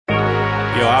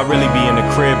I really be in the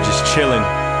crib just chilling,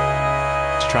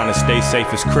 just trying to stay safe.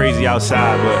 It's crazy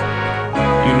outside, but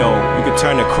you know, you can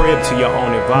turn the crib to your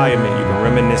own environment. You can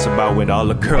reminisce about when all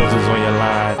the girls was on your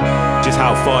line, just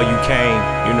how far you came.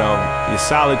 You know, your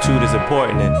solitude is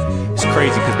important, and it's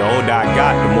crazy because the older I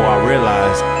got, the more I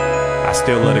realized I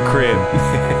still love the crib.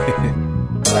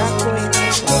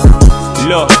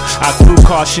 Look, I threw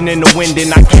caution in the wind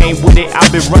and I came with it. I've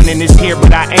been running this here,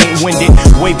 but I ain't winded.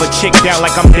 Wave a chick down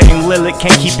like I'm Dame Lillard.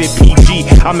 Can't keep it PG,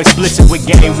 I'm explicit with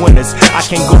game winners. I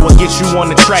can't go and get you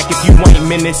on the track if you ain't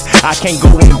menace. I can't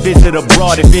go and visit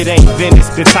abroad if it ain't Venice.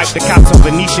 The type to cop some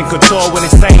Venetian couture when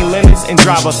it's St. Leonard's and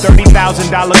drive a $30,000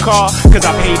 car, cause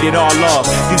I paid it all off.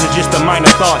 These are just the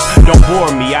minor thoughts, don't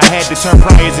bore me. I had to turn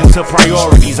priors into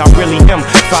priorities. I really am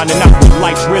finding out what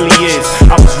life really is.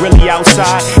 I was really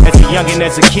outside as a youngin'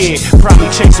 as a kid, probably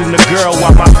chasing the girl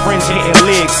while my friends hitting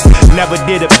legs. Never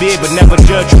did a bid, but never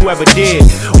judge whoever did.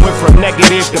 Went from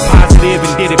negative to positive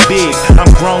and did it big.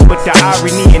 I'm grown, but the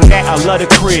irony in that, I love the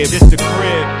crib. It's the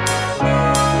crib.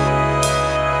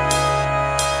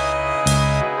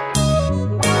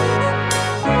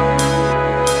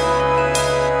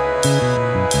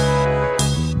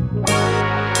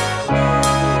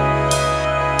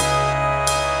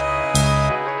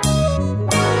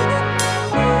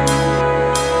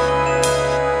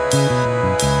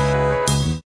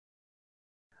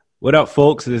 What up,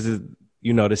 folks? This is,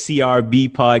 the C.R.B.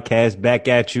 podcast back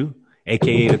at you,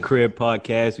 a.k.a. the Crib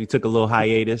podcast. We took a little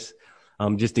hiatus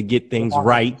just to get things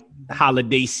right.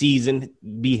 Holiday season,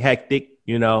 be hectic,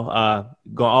 Gonna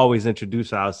always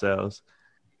introduce ourselves.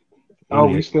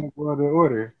 We still go to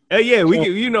order. Yeah, we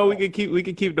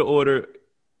can keep the order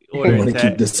want to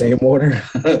keep the same order?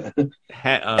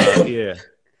 Yeah.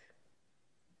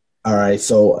 All right,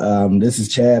 so this is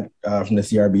Chad from the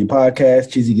C.R.B.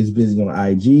 podcast. Cheesy Gets Busy on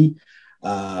IG.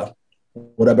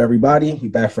 What up, everybody? We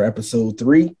back for episode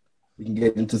 3. We can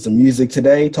get into some music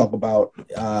today, talk about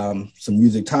some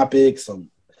music topics,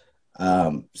 some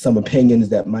opinions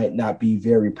that might not be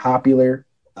very popular,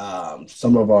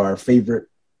 some of our favorite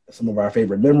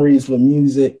memories with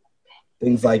music,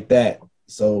 things like that.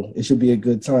 So it should be a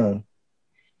good time.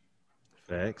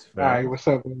 Facts. All right, what's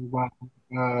up,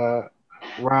 everybody?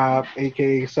 Rob,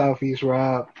 aka Southeast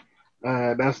Rob.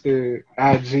 That's the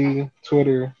IG,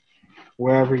 Twitter,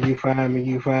 wherever you find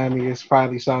me. It's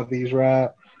probably Southeast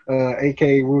Rob,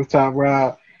 aka Rooftop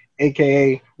Rob,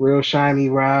 aka Real Shiny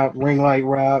Rob, Ring Light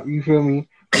Rob. You feel me?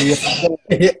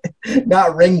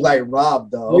 Not Ring Light Rob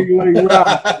though. Ring Light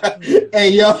Rob. Hey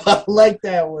yo, I like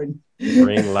that one.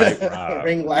 Ring Light Rob.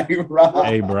 Ring Light Rob.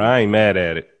 Hey bro, I ain't mad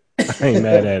at it. I ain't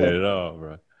mad at it at all,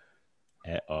 bro.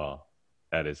 At all.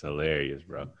 That is hilarious,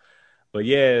 bro. But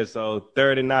yeah, so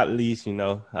third and not least,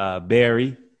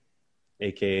 Barry,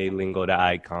 a.k.a. Lingo the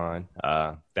Icon.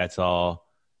 That's all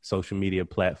social media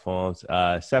platforms,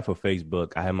 except for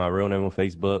Facebook. I have my real name on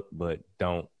Facebook, but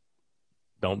don't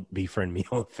befriend me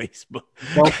on Facebook.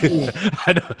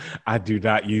 I do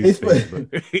not use Facebook.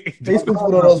 Facebook's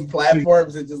one of those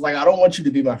platforms that's just like, I don't want you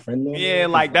to be my friend. Yeah,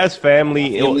 like that's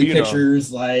family.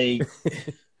 Pictures, like...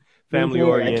 family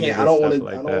oriented. I don't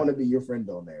want to be your friend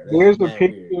on there. There's a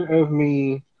picture of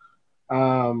me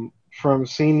from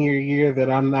senior year that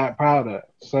I'm not proud of.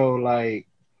 So like,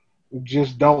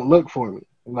 just don't look for me.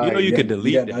 Like, you could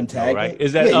delete it, right?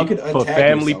 Is that up for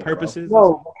family purposes?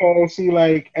 No, because see,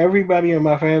 like everybody in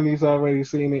my family's already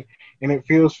seen it, and it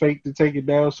feels fake to take it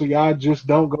down. So y'all just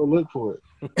don't go look for it.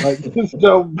 Like, just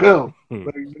don't go. Like,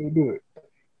 don't do it.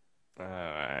 All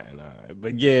right.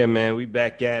 But yeah, man, we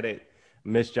back at it.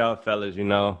 Missed y'all fellas,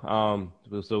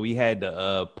 So we had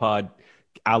the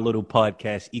our little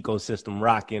podcast ecosystem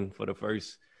rocking for the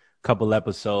first couple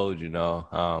episodes,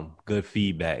 good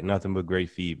feedback, nothing but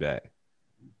great feedback,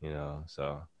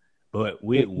 so but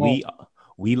we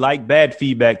like bad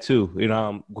feedback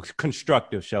too,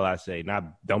 constructive, shall I say,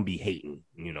 don't be hating,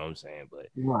 you know what I'm saying, but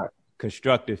right.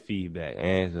 Constructive feedback.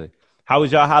 And how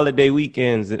was y'all holiday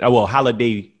weekends? Well,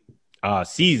 holiday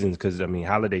seasons, because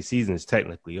holiday season is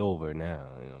technically over now.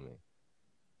 You know what I mean?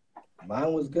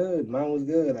 Mine was good.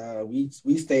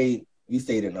 We stayed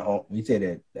in the home. We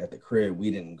stayed at the crib.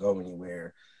 We didn't go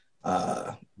anywhere.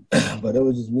 But it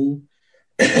was just me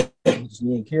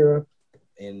and Kira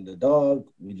and the dog.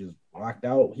 We just rocked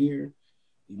out here.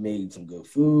 We made some good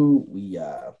food. We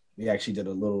actually did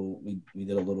a little. We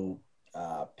did a little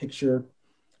picture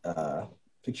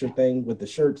thing with the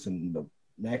shirts and the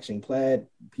matching plaid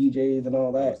PJs and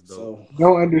all that. So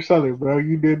don't undersell it, bro.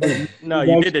 You did the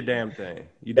you did the damn thing.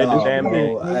 You did the damn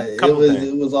thing.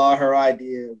 It was all her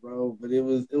idea, bro. But it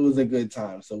was a good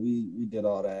time. So we did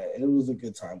all that, and it was a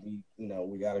good time.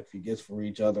 We got a few gifts for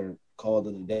each other, called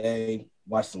it a day,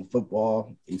 watched some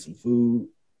football, ate some food.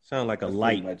 Sound like a That's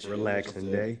pretty light, much it. It was just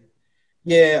relaxing day.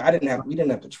 yeah, we didn't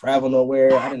have to travel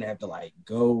nowhere. I didn't have to like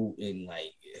go and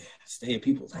like stay at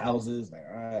people's houses. Like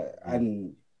I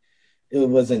didn't. It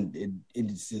wasn't.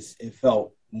 It's just it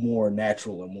felt more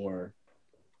natural and more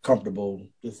comfortable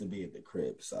just to be at the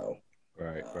crib. So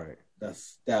Right.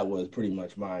 that was pretty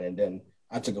much mine. And then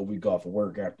I took a week off of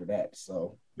work after that.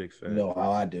 So Big you fan. know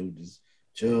how I do, just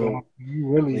Nah, chill, you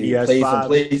really play some PS5.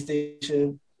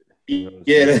 PlayStation. You know what I'm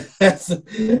Yeah,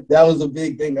 saying? that was a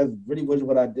big thing. That's pretty much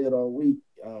what I did all week.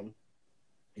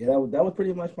 Yeah, that was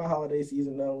pretty much my holiday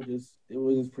season though. Just it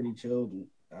was just pretty chilled.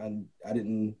 I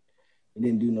didn't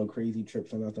do no crazy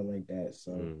trips or nothing like that.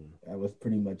 So that was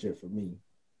pretty much it for me.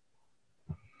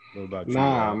 What about you,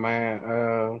 nah, Rob?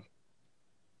 man.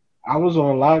 I was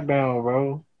on lockdown,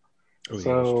 bro. Oh yeah, that's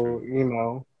So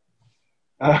true.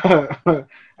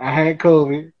 I had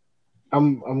COVID.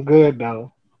 I'm good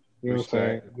though. You know what I'm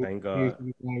saying? Respect. Thank Here's God.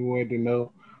 the thing I wanted to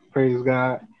know. Praise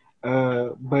God.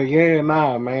 But yeah,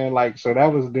 nah, man. Like, so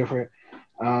that was different.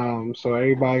 So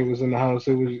everybody was in the house.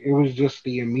 It was just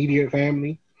the immediate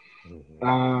family.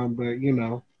 Mm-hmm.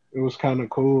 But it was kind of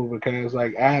cool because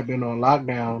like I had been on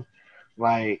lockdown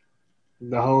like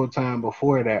the whole time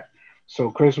before that. So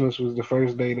Christmas was the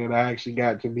first day that I actually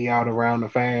got to be out around the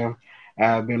fam.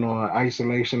 I've been on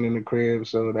isolation in the crib,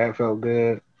 so that felt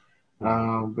good.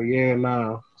 Mm-hmm. But yeah,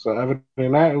 no. So other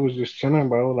than that, it was just chilling,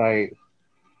 bro. Like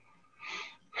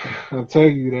I'll tell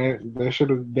you that should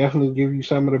have definitely give you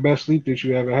some of the best sleep that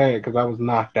you ever had because I was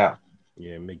knocked out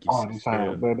Yeah, make you all sit the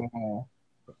time. still.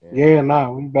 But Yeah, yeah,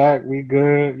 nah, we back, we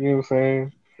good. You know what I'm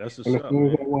saying? that's And what's as up, soon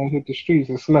as man. that one hit the streets,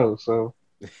 it snowed. So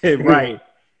Right.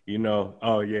 You know,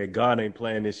 oh yeah, God ain't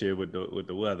playing this year with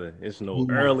the weather. It's no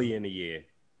nah, early in the year.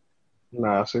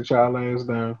 nah, sit y'all ass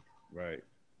down. Right.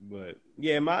 But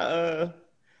yeah, my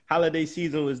holiday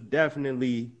season was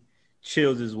definitely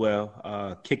chills as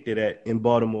well. Kicked it at in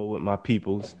Baltimore with my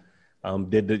peoples.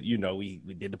 Did the we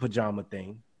did the pajama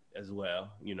thing as well.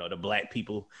 You know, the black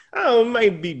people. I don't know, it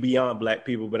might be beyond black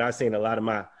people, but I seen a lot of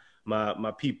my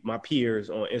peers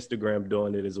on Instagram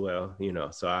doing it as well. You know,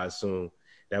 so I assume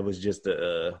that was just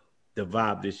the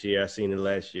vibe this year. I seen it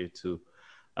last year too.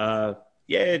 Uh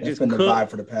yeah, That's just been the cook. vibe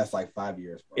for the past like 5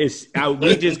 years, bro.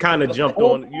 We just kind of jumped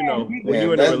Oh, on, you know, when Yeah,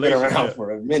 you're in a that's been around relationship.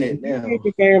 for a minute we did now.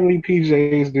 the family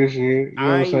PJs this year. You know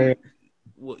what I I'm saying? ain't,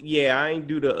 well, yeah, I ain't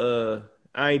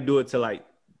do it till like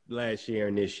last year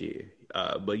and this year.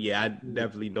 But yeah, I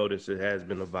definitely noticed it has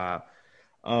been a vibe.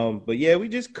 But yeah, we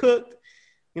just cooked,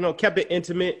 you know, kept it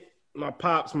intimate. My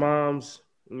pops, moms,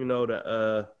 you know,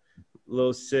 the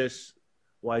little sis,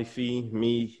 wifey,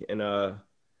 me, and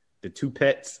the two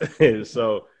pets.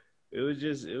 So it was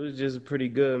just pretty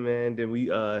good, man. Then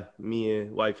me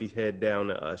and wifey head down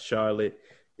to Charlotte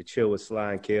to chill with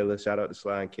Sly and Kayla. Shout out to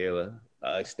Sly and Kayla.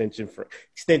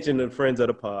 Extension of friends of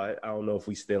the pod. I don't know if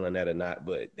we still in that or not,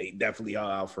 but they definitely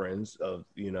are our friends and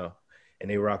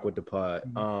they rock with the pod.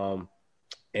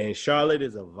 And Charlotte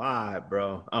is a vibe,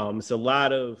 bro. It's a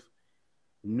lot of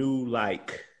new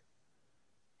like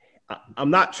I'm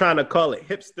not trying to call it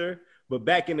hipster, but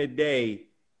back in the day,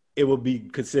 it would be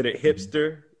considered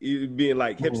hipster, being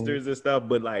like Mhm. hipsters and stuff.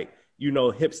 But like, you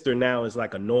know, hipster now is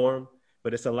like a norm,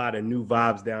 but it's a lot of new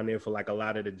vibes down there for like a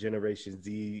lot of the Generation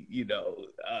Z, you know,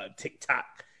 TikTok,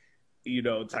 you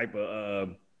know, type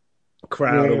of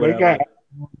crowd or Yeah, they got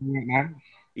whatever.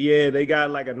 Yeah, they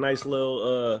got like a nice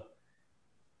little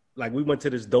like we went to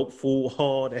this dope food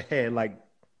hall that had like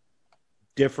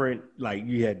different, like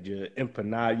you had your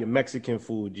empanada, your Mexican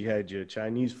food, you had your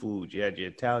Chinese food, you had your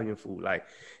Italian food, like,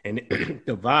 and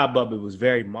the vibe of it was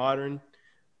very modern,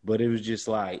 but it was just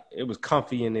like it was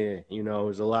comfy in there. You know,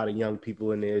 there's a lot of young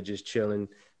people in there just chilling,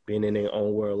 being in their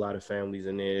own world. A lot of families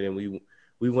in there, and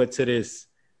we went to this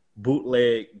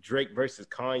bootleg Drake versus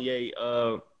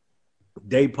Kanye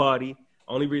day party.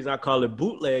 Only reason I call it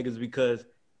bootleg is because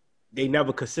they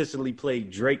never consistently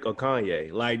played Drake or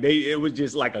Kanye. Like it was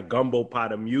just like a gumbo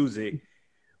pot of music,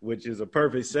 which is a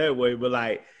perfect segue. But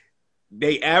like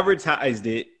they advertised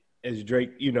it as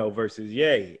Drake, you know, versus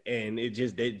Ye, and it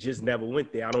just never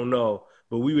went there. I don't know,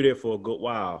 but we were there for a good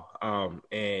while,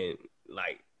 and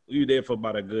like we were there for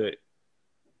about a good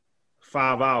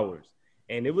 5 hours,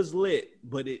 and it was lit,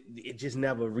 but it just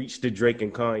never reached the Drake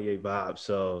and Kanye vibe.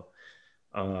 So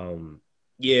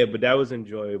yeah, but that was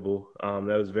enjoyable. That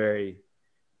was very,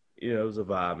 you know, it was a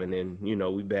vibe. And then, you know,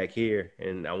 we back here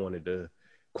and I wanted to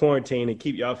quarantine and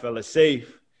keep y'all fellas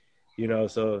safe, you know,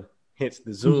 so hence the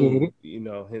appreciate Zoom, it you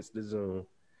know, hence the Zoom.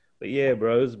 But yeah,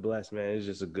 bro, it was blessed, man. It's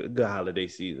just a good holiday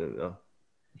season, though.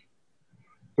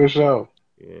 for sure.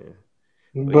 Yeah.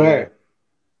 But yeah. But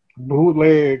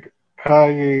bootleg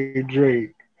Kanye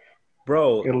Drake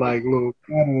bro. and like little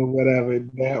or whatever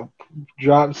that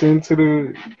drops into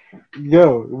the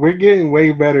we're getting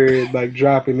way better at like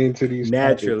dropping into these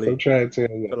topics. I'm Naturally, trying to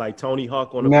tell you. feel like Tony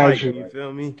Hawk on a bike. You Naturally.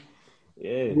 feel me?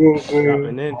 Yeah, You know what I'm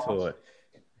dropping saying? into it,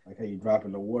 Like how you drop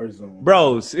in the war zone.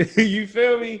 bros. You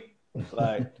feel me?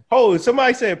 Like, oh,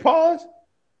 somebody said pause.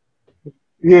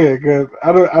 Yeah, cause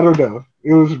I don't know.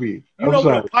 It was me. You I'm know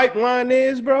what a sorry. pipeline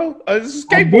is, bro? A I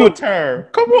skateboard do. term.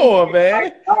 Come on,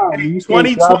 man. Hey, You say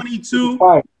drop the 2022,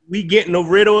 fight. we getting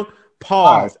rid of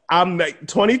All right. pause. I'm like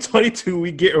 2022,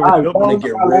 we getting All rid right. of That Gonna was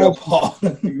get my rid of last one.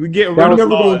 pause. we getting That rid We of was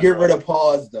never gonna pause, get rid bro. of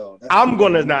pause though. That's the I'm thing.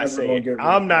 gonna We not never say gonna it. get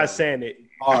rid of I'm not pause. saying it.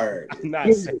 Hard. I'm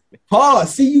not saying it.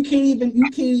 Pause. See, you can't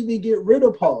even get rid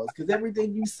of pause because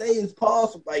everything you say is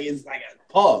pause. Like it's like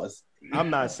a pause. I'm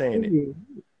not saying it.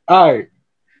 all right.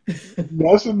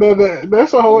 That's another.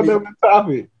 That's a whole we, other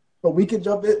topic. but we could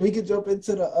jump in. We could jump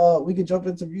into we could jump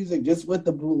into music just with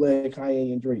the bootleg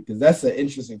Kanye and Drake because that's an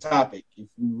interesting topic. If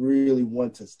you really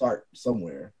want to start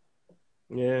somewhere,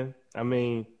 Yeah, I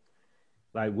mean,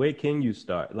 like, where can you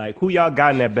start? Like, who y'all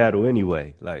got in that battle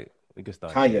anyway? Like, we can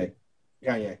start there.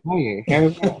 Kanye, Oh yeah,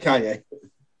 hands down. Kanye.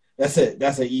 That's it.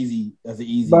 That's an easy. That's an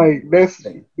easy Like that's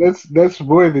thing. that's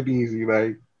more than easy.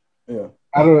 Like Yeah.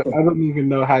 I don't even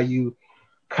know how you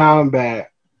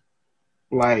combat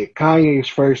like Kanye's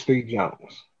first three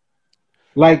Jones.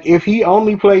 Like if he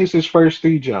only plays his first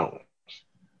three Jones,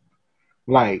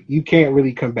 like you can't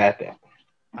really combat that.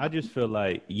 I just feel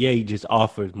like Ye just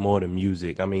offers more than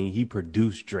music. I mean, he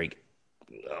produced Drake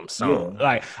song.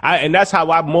 Yeah. And that's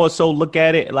how I more so look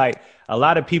at it. Like a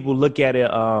lot of people look at it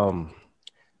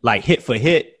like hit for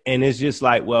hit, and it's just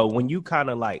like, well, when you kind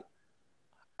of like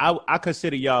I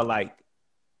consider y'all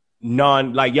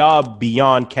like y'all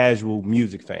beyond casual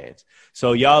music fans.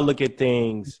 So y'all look at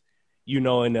things,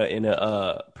 in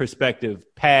a perspective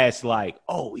past like,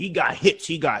 oh, he got hits.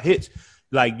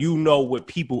 Like, what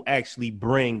people actually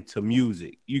bring to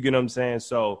music. You get what I'm saying?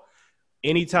 So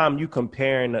anytime you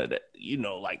comparing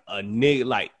like a nigga,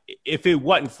 like if it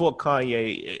wasn't for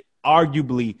Kanye,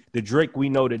 arguably the Drake we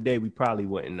know today, we probably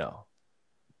wouldn't know.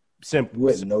 We Simple.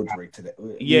 wouldn't know Drake today. We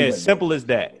Yeah, wouldn't know simple Drake as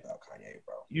today that. without Kanye,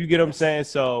 bro. You get what I'm saying?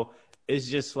 So it's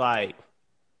just like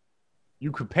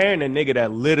you comparing a nigga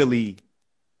that literally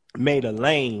made a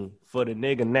lane for the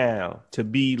nigga now to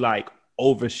be like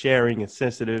oversharing and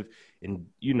sensitive and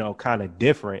kind of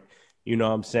different. You know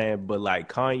what I'm saying? But like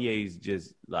Kanye's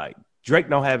just like Drake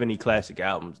don't have any classic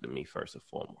albums to me, first and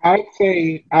foremost.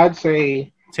 I'd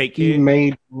say Take he Care.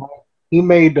 made he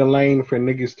made the lane for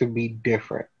niggas to be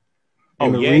different. Oh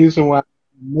And the yeah. reason why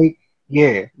make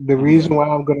the Yeah. reason why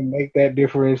I'm gonna make that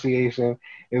differentiation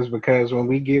is because when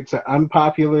we get to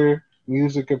unpopular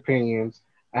music opinions,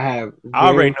 I have I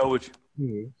already very know what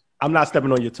hmm. I'm not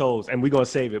stepping on your toes, and we're gonna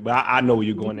save it, but I know where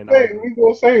you're going, and I Hey, agree. we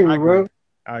gonna save I it, agree. bro.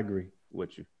 I agree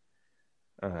with you.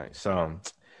 All right. So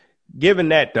given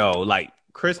that though, like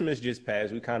Christmas just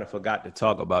passed, we kind of forgot to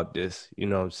talk about this. You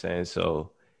know what I'm saying?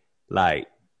 So like,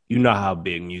 how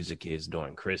big music is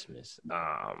during Christmas.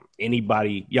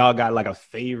 Anybody, y'all got like a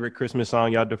favorite Christmas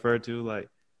song y'all defer to? Like,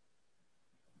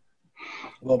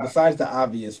 Well, besides the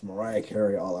obvious Mariah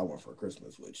Carey, "All I Want for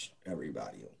Christmas," which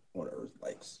everybody on Earth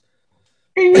likes.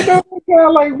 And you know what kind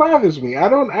of like bothers me? I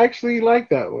don't actually like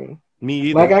that one. me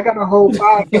Like either. I got a whole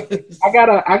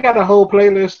I got a whole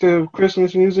playlist of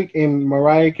Christmas music, and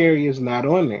Mariah Carey is not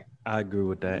on there. I agree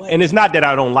with that. And What? it's not that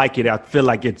I don't like it. I feel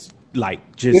like it's like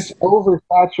It's just yeah,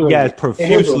 oversaturated. it's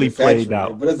It is profusely played oversaturated,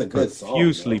 out. but it's a good song,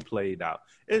 Profusely though. played out.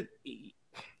 It,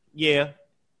 yeah,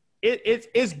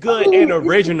 it's I good and mean,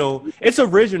 original. It's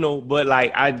original, but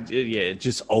like it's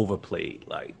just overplayed.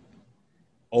 Like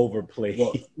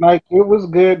Well, overplayed. like it was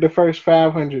good the first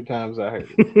 500 times I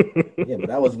heard it. yeah, but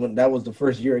that was the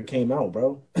first year it came out,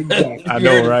 bro. Exactly. I You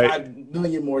know, heard it right? 5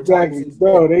 million more times Exactly. since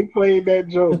then. Bro, they played that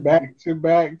joke back to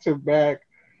back to back.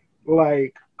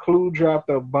 Like Clue dropped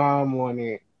a bomb on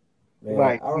it. Man,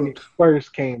 Like when it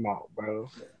first came out, bro.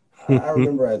 I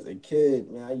remember as a kid,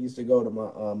 man, I used to go to my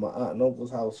aunt and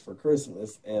uncle's house for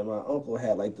Christmas, and my uncle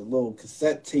had like the little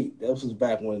cassette tape. This was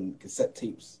back when cassette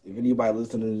tapes. If anybody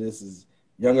listening to this is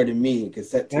younger than me, a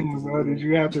cassette tape Damn, was a bro, did little.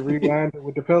 you have to rewind it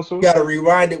with the You pencil? gotta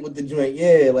rewind it with the joint.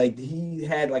 Yeah, like he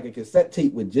had like a cassette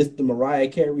tape with just the Mariah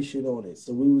Carey shit on it.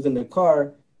 So we was in the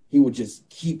car, he would just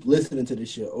keep listening to the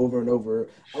shit over and over.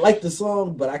 I like the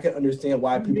song, but I can understand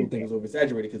why people think it's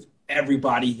oversaturated because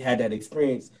everybody had that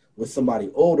experience with somebody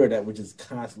older that would just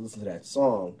constantly listen to that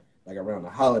song like around the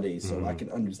holidays. So I Mhm.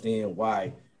 can understand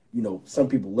why, some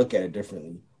people look at it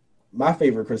differently. My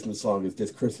favorite Christmas song is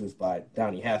This Christmas by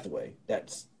Donny Hathaway.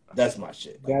 That's That's my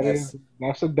shit. Like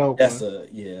that's a dope that's one. a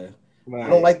yeah. Like, I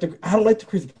don't like the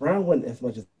Chris Brown one as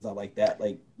much as I like that.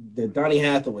 Like the Donny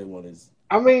Hathaway one is.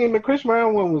 I mean, the Chris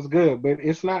Brown one was good, but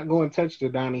it's not going to touch the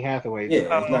Donny Hathaway. Yeah,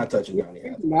 Though. it's not touching Donny It's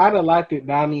Hathaway. not a lot that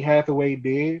Donny Hathaway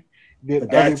did that But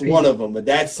other that's people one of them. But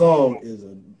that song is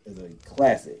a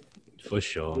classic. For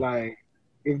sure. like.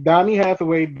 If Donny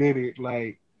Hathaway did it,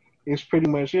 like it's pretty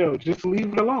much just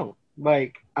leave it alone.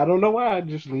 Like I don't know why,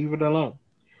 just leave it alone.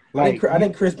 Like I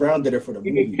think Chris Brown did it for the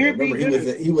movie. it Though. could be Remember,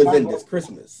 good. he was in This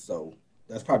Christmas, so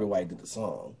that's probably why he did the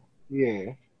song.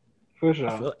 Yeah, for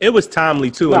sure. It was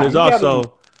timely too, and it's you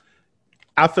also.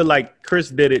 I feel like Chris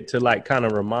did it to like kind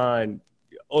of remind,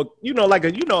 or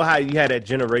how you had that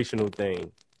generational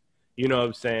thing. You know what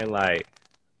I'm saying? Like,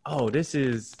 oh, this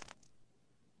is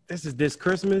this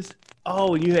Christmas.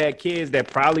 Oh, you had kids that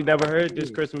probably never heard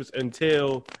This Christmas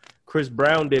until Chris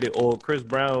Brown did it, or Chris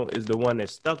Brown is the one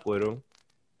that stuck with him.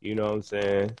 You know what I'm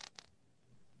saying?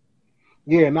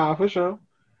 Yeah, nah, for sure.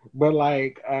 But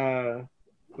like,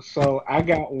 so I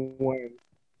got one.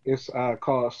 It's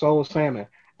called Soul Santa.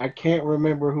 I can't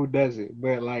remember who does it,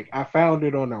 but like I found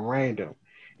it on a random,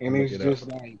 and Look it's it just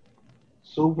up. like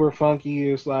super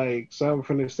funky. It's like something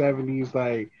from the '70s,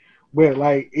 like, but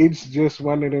like it's just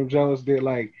one of them Jones that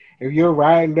like if you're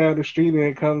riding down the street and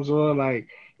it comes on, like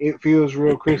it feels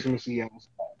real Christmassy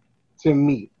to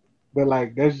me. But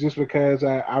like that's just because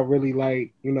I really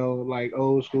like like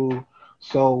old school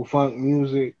soul funk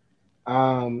music.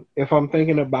 If I'm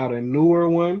thinking about a newer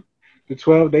one, the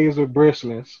 12 Days of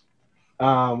Christmas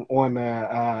on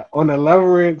the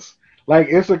Leverance. Like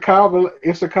it's a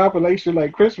compilation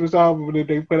like Christmas album that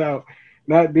they put out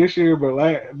not this year, but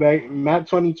like not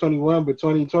 2021, but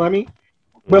 2020.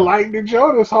 But like the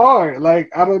joke is hard.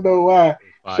 Like I don't know why.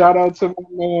 Shout out to my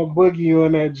man Boogie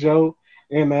on that joke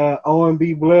and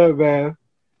OMB Bloodbath.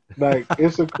 Like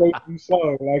it's a crazy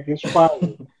song. Like it's fire.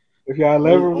 If y'all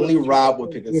ever Only Rob would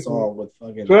pick a song with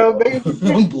fucking 12 days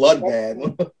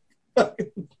Bloodbath.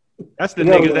 That's the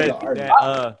nigga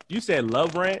that you said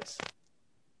Love Rants.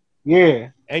 Yeah.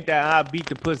 Ain't that I beat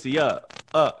the pussy up?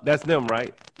 That's them,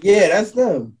 right? Yeah, that's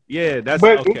them. Yeah, that's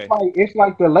but okay. It's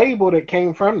like the label that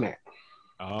came from that.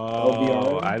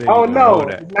 Oh, I didn't Oh even know no,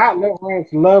 that. not Love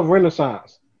Rants, Love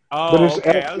Renaissance. But Oh, it's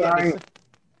okay. I was about to say.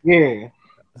 Yeah.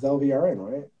 It's LVRN,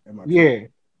 right? Yeah.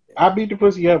 I Beat the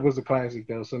Pussy Up was a classic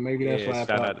though, so maybe that's why I shout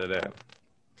thought. out to that.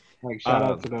 Like shout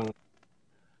out to them.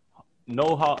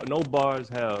 No bars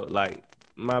held. Like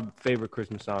my favorite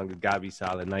Christmas song is "Gotta Be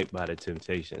Silent Night" by the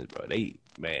Temptations, bro. They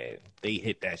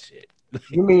hit that shit.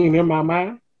 You mean In My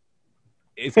Mind?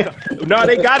 No,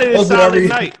 they got it in Silent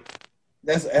Night.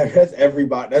 That's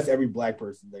everybody. That's every black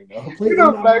person thing.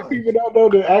 Black people don't know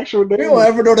the actual name. They don't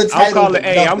ever know the title.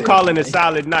 I'm calling it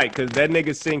Silent Night because that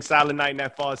nigga sings Silent Night in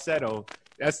that falsetto.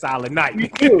 That's Silent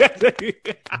Night.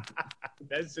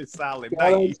 That's just Silent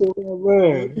Night.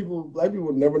 Black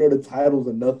people never know the titles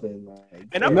of nothing.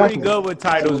 And I'm pretty good with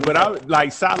titles, but I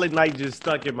like Silent Night just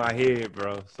stuck in my head,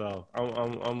 bro. So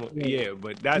I'm yeah,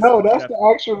 but that's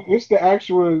the actual. It's the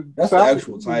actual. That's the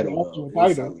actual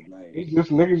title. It's just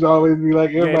niggas always be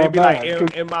like in my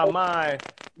mind. In my mind.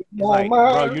 It's like,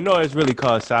 bro, you know it's really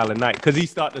called Silent Night because he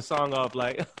start the song off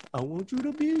like, "I want you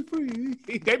to be free."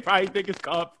 They probably think it's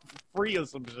called Free or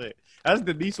some shit. That's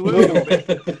Denise Williams.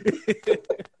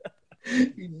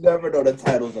 You never know the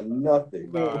titles of nothing.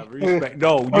 Respect.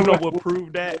 No, you know what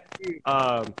proved that?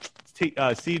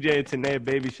 CJ and Tanae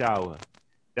Baby Shower.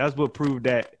 That's what proved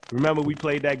that. Remember we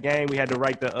played that game? We had to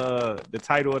write the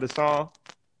title of the song.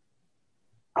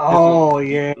 Oh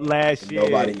yeah, last year.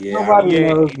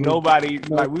 Nobody.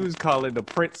 Like we was calling the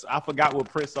Prince. I forgot what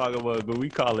Prince song it was, but we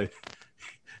call it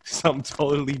something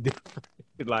totally different.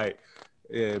 Like,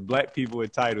 yeah, black people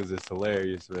with titles is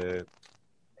hilarious, man.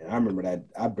 And I remember that.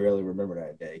 I barely remember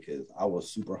that day because I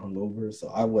was super hungover, so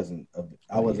I wasn't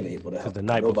able to help. The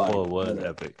night before was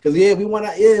epic. Because we went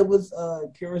out. Yeah, it was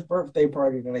Kira's birthday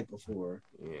party the night before.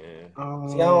 Yeah.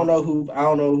 See, I don't know who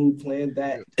planned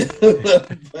that,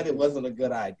 but it wasn't a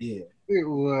good idea. It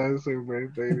was her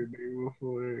birthday the day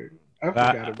before. I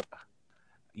forgot about it.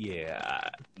 Yeah.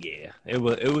 It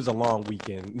was a long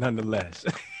weekend, nonetheless.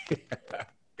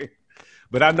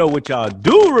 But I know what y'all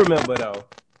do remember though.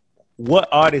 What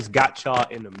artist got y'all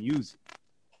into music?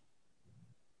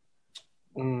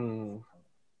 What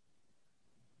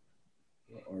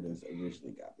artist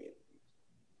originally got me into music?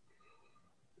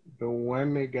 The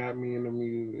one that got me into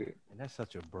music. And that's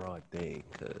such a broad thing,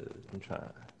 because I'm trying.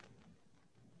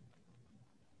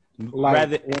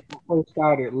 Like, when I first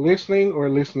started listening or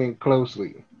listening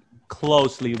closely?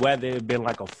 Closely, whether it been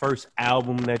like a first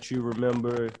album that you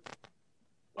remember,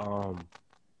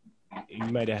 You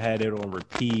might have had it on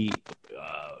repeat.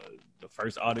 The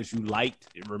first artist you liked,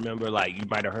 remember, like you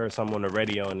might have heard something on the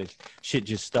radio and this shit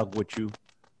just stuck with you.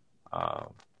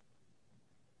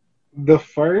 The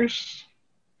first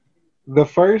the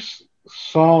first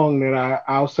song that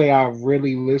I'll say I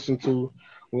really listened to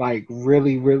like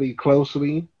really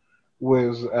closely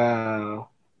was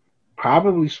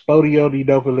probably Spodio the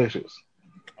Dopalicious.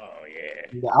 Oh yeah,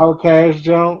 The Outkast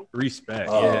jump. respect.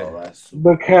 Oh, Yeah, that's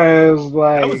Because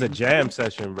that was a like jam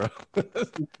session, bro.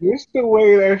 it's the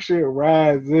way that shit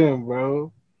rides in,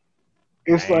 bro.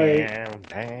 It's like Damn,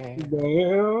 damn.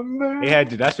 damn, They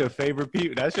had you. That's your favorite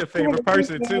people. That's your favorite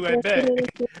person too. At that,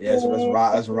 yes,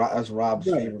 that's Rob's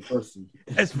bro, favorite person.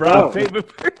 that's Rob's bro, favorite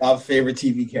person. Rob's favorite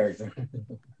TV character.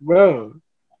 bro.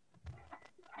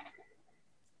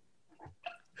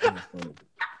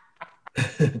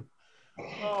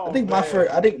 I Oh think my man.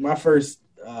 first. I think my first.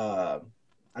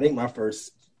 I think my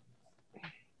first.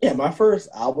 Yeah, my first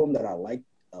album that I liked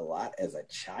a lot as a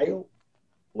child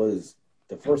was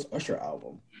the first Usher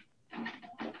album.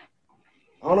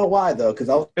 I don't know why though, because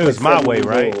I was It like was My 7 years Way,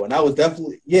 right? old, and I was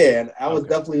definitely and I was Okay.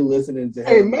 definitely listening to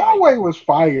Hey, him. Like, Malway was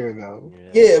fire though.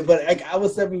 yeah, but like I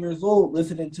was 7 years old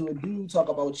listening to a dude talk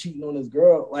about cheating on his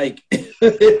girl. Like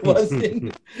it wasn't.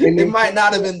 And It it might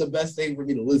not have been the best thing for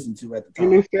me to listen to at the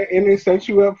and time. it set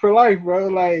you up for life, bro.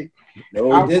 Like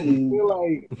No, I it really didn't. feel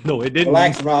like No, it didn't.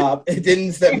 Relax, Rob. It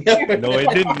didn't set me up. No, it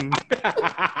didn't.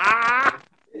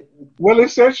 well, it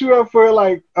sets you up for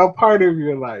like a part of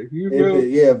your life. You feel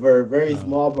Yeah, for a very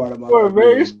small part of my for a life. Yeah,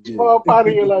 very it small part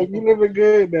of your life. did. You living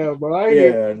good now, bro. I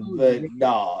hear Yeah, but you.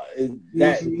 nah,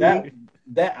 You see,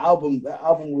 that album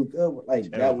was good. Like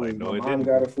I that was was like, my no, it mom didn't.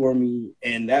 got it for me,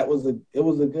 and it was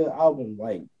a good album.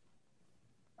 Like,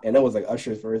 and that was like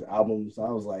Usher's first album, so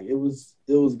I was like, it was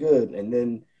good. And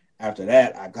then after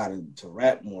that, I got into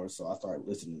rap more, so I started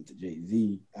listening to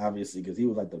Jay-Z, obviously, because he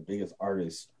was like the biggest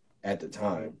artist at the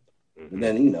time. Mm-hmm. And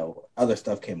then other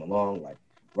stuff came along, like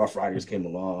Rough Riders came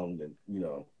along,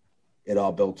 and it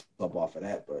all built up off of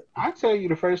that. But I tell you,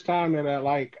 the first time that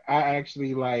I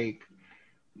actually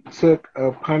took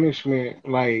a punishment,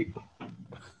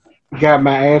 got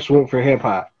my ass whooped for hip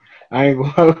hop. I ain't gonna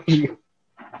hold you.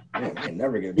 man, I ain't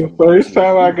never get in The trouble for first listening to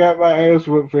time I music. got my ass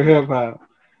whooped for hip hop,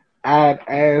 I'd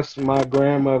asked my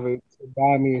grandmother to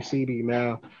buy me a CD.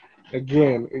 Now,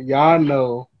 again, y'all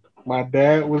know my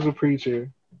dad was a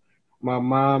preacher. My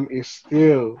mom is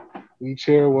still the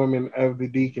chairwoman of the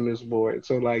deaconess board.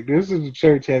 So, this is a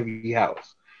church heavy house.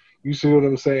 You see what I'm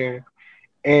saying?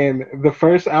 And the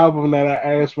first album that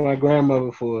I asked my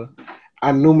grandmother for,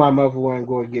 I knew my mother wasn't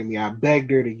going to get me. I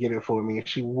begged her to get it for me, and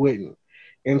she wouldn't.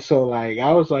 And so,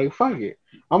 I was like, fuck it.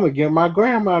 I'm going to get my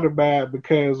grandma to buy it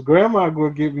because grandma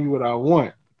going to give me what I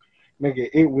want. Nigga,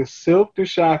 it was Silk the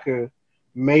Shocker,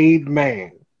 Made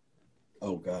Man.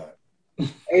 Oh God.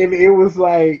 And it was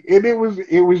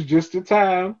it was just a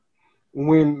time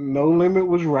when No Limit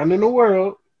was running the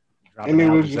world. And Dropping it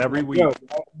was albums just every like, yo, week.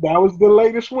 that was the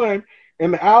latest one.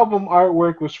 And the album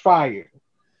artwork was fire.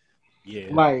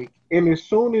 Yeah. And as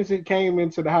soon as it came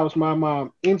into the house, my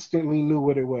mom instantly knew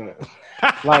what it was.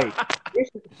 Like, this,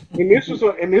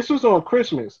 this was on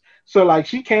Christmas. So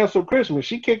she canceled Christmas.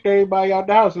 She kicked everybody out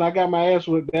the house, and I got my ass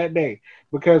whipped that day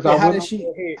because I Yeah, went up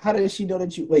ahead. how did she know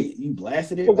that you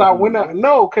blasted it Because like I on the went up. radio?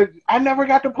 No, because I never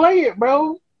got to play it,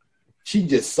 bro. She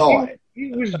just saw it.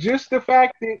 It was just the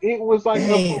fact that it was like a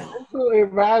Damn. parental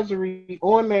advisory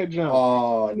on that jump.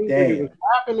 Oh Knew that it was damn.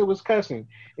 rapping, it was cussing,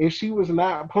 and she was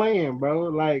not playing,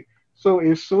 bro. So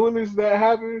as soon as that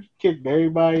happened, kicked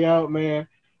everybody out, man.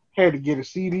 Had to get a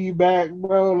CD back,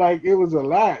 bro. It was a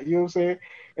lot, you know what I'm saying?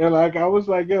 And I was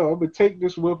like, yo, I'm gonna take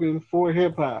this whooping for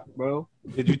hip hop, bro.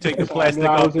 Did you take the So I knew plastic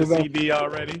I off was the invested. CD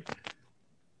already?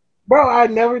 Bro, I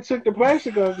never took the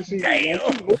plastic off the CD. Damn.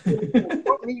 She literally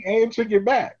put me and took it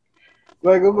back.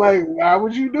 I'm like, why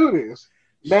would you do this?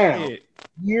 Now, Shit.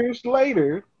 years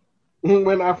later,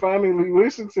 when I finally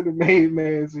listened to the Made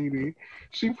Man CD,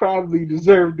 she probably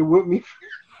deserved to whip me.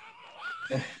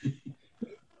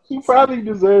 She probably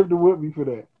deserved to whip me for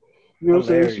that. You know what I'm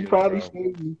saying? She Hilarious, probably bro.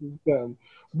 saved me from something.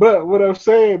 But what I'm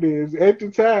saying is, at the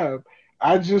time,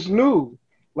 I just knew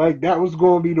that was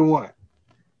going to be the one.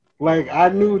 Oh I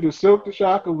knew man. the Silk the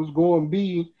Shocker was going to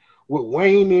be what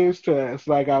Wayne is to us.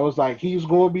 I was like, he's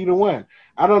going to be the one.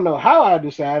 I don't know how I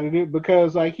decided it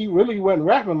because he really wasn't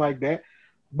rapping like that,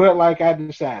 but I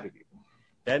decided it.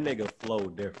 That nigga flow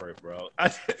different, bro. I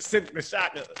sent the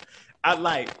shocker.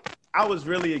 I was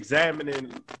really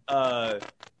examining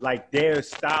their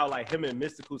style, like him and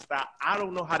Mystical style. I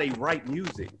don't know how they write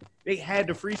music. They had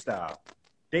to freestyle.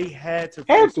 They had to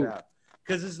Had to. freestyle.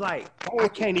 Cause it's like I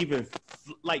can't even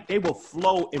like they will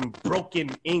flow in broken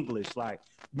English. Like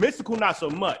Mystical, not so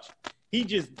much. He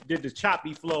just did the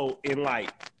choppy flow in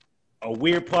like a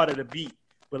weird part of the beat,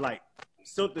 but like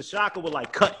Silk the Shocker would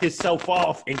like cut himself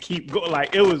off and keep going.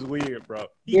 Like it was weird, bro.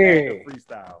 He had to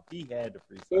freestyle.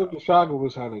 Silk the Shocker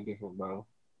was kind of different, bro.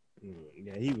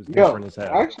 Yeah, he was different as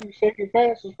hell. Actually, Shaking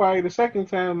Fast was probably the second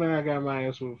time that I got my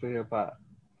ass whooped for hip hop.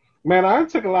 Man, I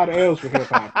took a lot of L's for hip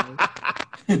hop.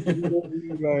 If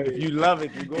you love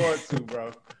it, you're going to,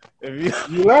 bro. If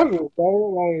you love it, bro.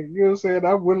 Like, you know what I'm saying?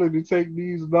 I'm willing to take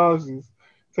these losses,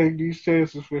 take these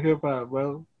chances for hip hop,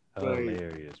 bro. Like,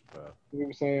 hilarious, bro. You know what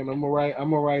I'm saying? I'm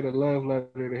gonna write a love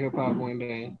letter to hip hop one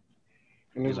day.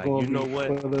 And it's like, gonna you know be what?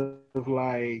 full of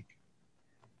like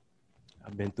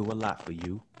I've been through a lot for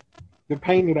you. The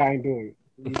pain that I endured.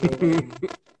 You know what I mean?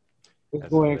 It's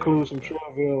going to include some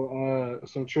Trillville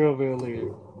lyrics.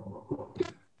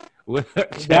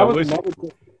 That was another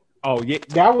thing. Oh yeah,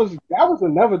 that was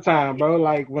another time, bro.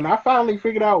 Like when I finally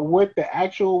figured out what the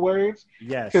actual words,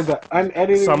 to the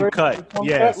unedited some version, cut,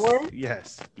 yes.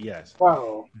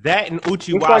 Wow, that and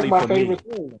Uchi it's Wally like my for favorite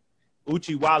me. thing.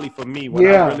 Uchi Wally for me when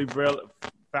I really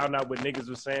found out what niggas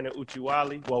was saying at Uchi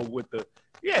Wally. Well, with the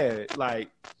like.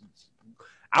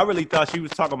 I really thought she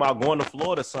was talking about going to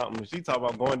Florida or something. She talking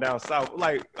about going down south.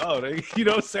 Like, you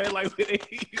know what I'm saying? Like, you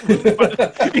know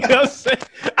what I'm saying?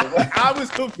 I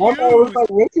was confused. Was like,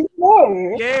 what's he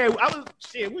doing? Yeah, we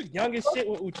was young as shit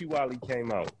when Uchi Wally came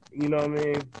out. You know what I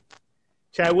mean?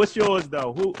 Chad, what's yours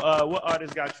though? What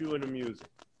artist got you in the music?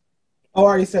 Oh, I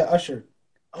already said Usher.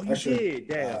 Oh, you did?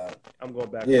 Damn. I'm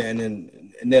going back. Yeah,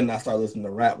 and then I started listening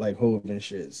to rap like Hov and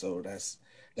shit. So that's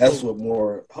what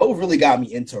more Hov really got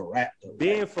me into rap though.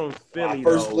 Being from Philly, when I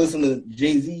first listened to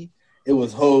Jay-Z, it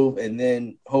was Hov, and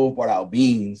then Hov brought out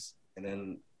Beans, and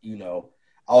then I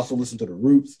also listened to the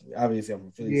Roots. Obviously, I'm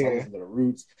from Philly, so I listened to the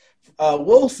Roots.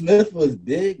 Will Smith was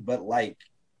big, but like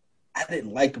I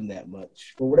didn't like him that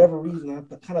much for whatever reason. I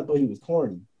kind of thought he was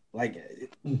corny. Like,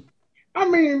 I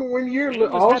mean, when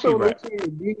you're also listening to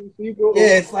Beans,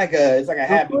 it's like a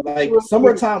happy like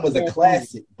Summertime was a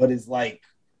classic, but it's like.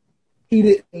 He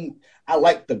didn't. I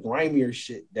like the grimier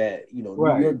shit that New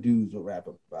York dudes would rap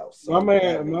about. So my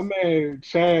man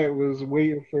Chad was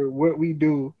waiting for What We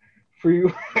Do.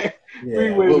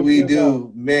 What We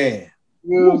Do, man.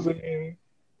 You know what I'm saying?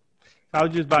 I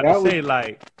was just about to say,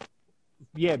 like,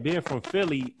 being from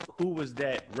Philly, who was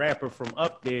that rapper from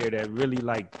up there that really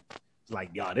like,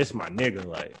 y'all, this my nigga,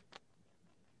 like.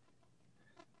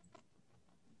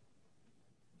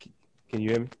 Can you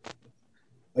hear me?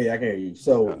 Oh yeah, I can hear you.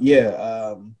 So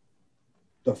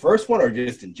the first one or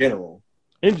just in general?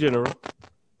 In general.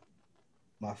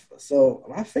 My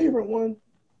favorite one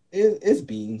is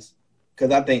Beans,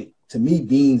 because I think to me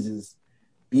Beans is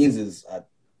a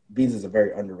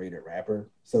very underrated rapper.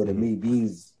 So to me,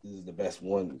 Beans is the best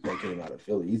one that came out of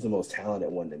Philly. He's the most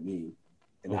talented one to me.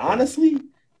 And honestly,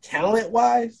 talent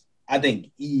wise, I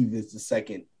think Eve is the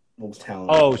second most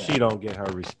talented. Oh, she don't get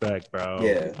her respect, bro.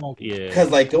 Yeah.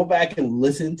 Because like, go back and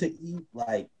listen to Eve.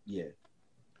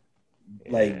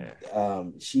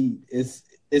 She is.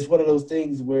 It's one of those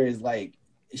things where it's like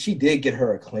she did get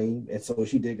her acclaim, and so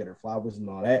she did get her flowers and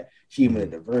all that. She even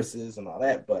did the verses and all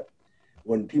that. But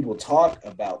when people talk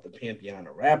about the pantheon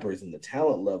of rappers and the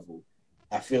talent level,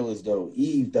 I feel as though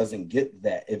Eve doesn't get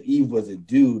that. If Eve was a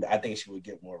dude, I think she would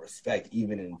get more respect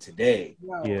even in today,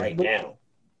 right now.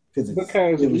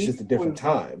 Because it was just a different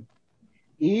time.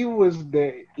 Eve was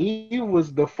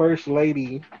the first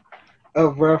lady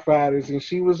of Rough Riders, and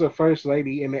she was the first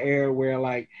lady in the era where,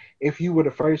 like, if you were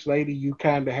the first lady, you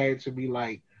kind of had to be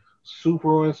like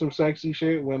super on some sexy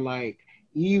shit. When like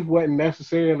Eve wasn't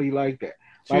necessarily like that.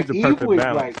 She was the perfect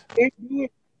balance. You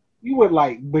would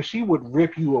like, but she would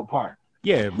rip you apart.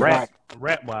 Yeah, rap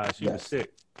wise, she was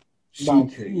sick. She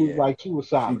was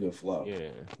solid. She could flow.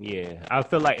 Yeah. I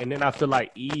feel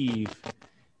like Eve,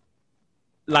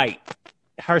 like,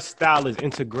 her style is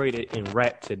integrated in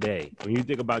rap today. When you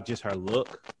think about just her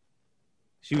look,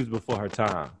 she was before her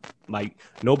time. Like,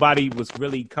 nobody was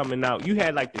really coming out. You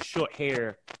had like the short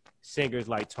hair singers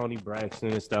like Toni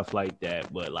Braxton and stuff like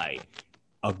that, but like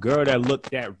a girl that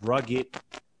looked that rugged,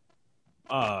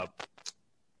 paw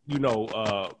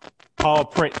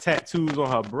print tattoos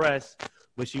on her breast,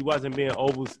 but she wasn't being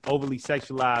overly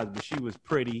sexualized, but she was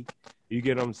pretty. You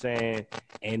get what I'm saying?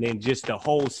 And then just the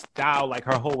whole style, like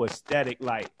her whole aesthetic,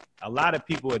 like a lot of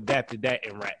people adapted that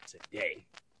in rap today.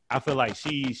 I feel like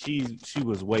she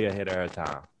was way ahead of her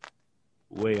time.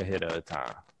 Way ahead of her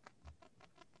time.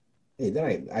 Hey,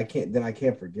 then I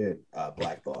can't forget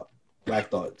Black Thought. Black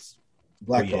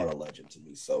Black Thought a legend to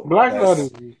me. So Black Thought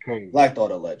is crazy. Black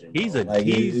Thought a legend. He's bro. a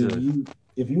teaser.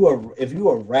 If you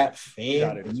are a rap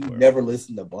fan and you never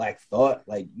listen to Black Thought,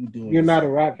 like you're not a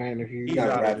rap fan if you're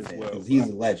not a rap fan because he's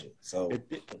a legend. So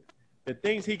the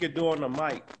things he could do on the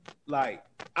mic, like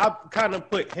I kind of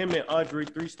put him and Andre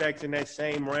 3 Stacks in that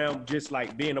same realm, just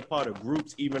like being a part of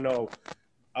groups, even though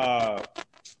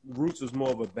Roots was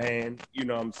more of a band, you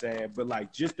know what I'm saying? But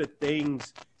like just the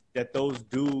things that those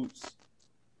dudes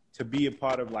to be a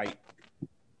part of, like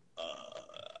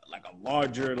a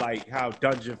larger, like how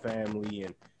Dungeon Family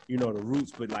and you know the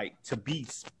Roots, but like to be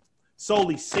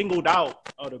solely singled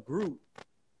out of the group,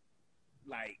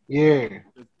 like the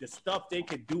stuff they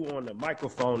could do on the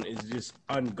microphone is just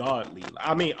ungodly.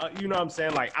 I mean, you know what I'm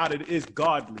saying? Like it's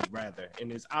godly rather,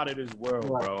 and it's out of this world,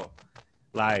 bro.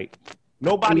 Like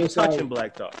nobody's touching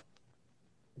Black Thought.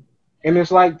 And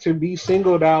it's like to be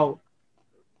singled out,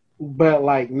 but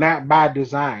like not by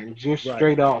design, just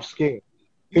straight off skill.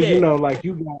 Because you know, like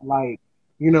you got like,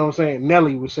 you know what I'm saying,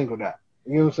 Nelly was singled out.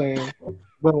 You know what I'm saying?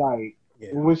 But like,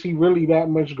 was he really that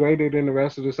much greater than the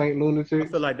rest of the Saint Lunatics? I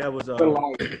feel like that was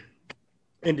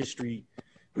industry.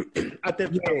 I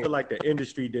feel like the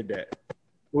industry did that.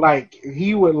 Like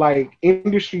he would like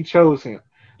industry chose him.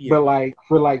 But like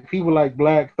for like people like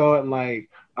Black Thought and like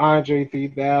Andre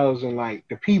 3000, like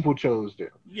the people chose them.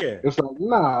 Yeah, it's like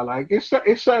nah, like it's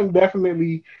something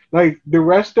definitely like the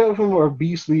rest of them are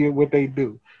beastly at what they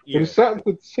do. But there's something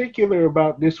particular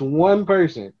about this one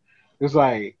person. It's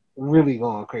like really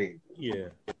going crazy. Yeah.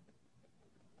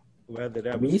 Whether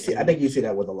that I think you see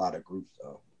that with a lot of groups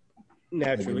though.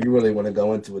 Naturally, like if you really want to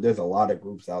go into it, there's a lot of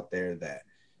groups out there that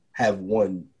have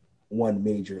one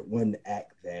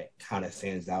act that kind of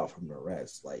stands out from the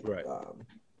rest. Like, I'm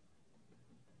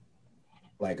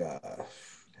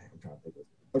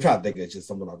trying to think of just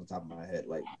something off the top of my head.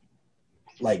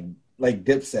 Like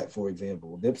Dipset, for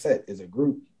example. Dipset is a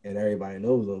group and everybody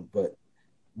knows them, but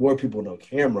more people know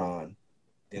Cameron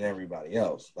than everybody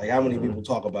else. Like how many people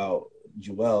talk about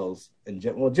Jewels and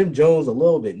Jim Jones a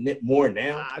little bit more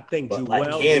now. I think Jewels like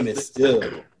Cam is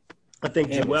still. I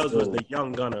think Jewels was the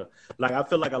young gunner. Like I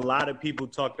feel like a lot of people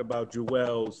talked about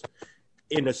Jewels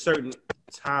in a certain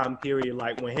time period,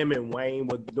 like when him and Wayne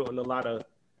were doing a lot of,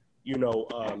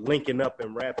 linking up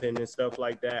and rapping and stuff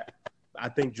like that. I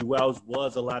think Jewels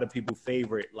was a lot of people's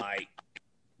favorite, like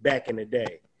back in the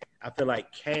day. I feel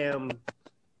like Cam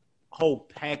whole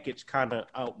package kind of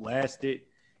outlasted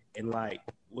and like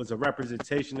was a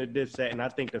representation of Dipset. And I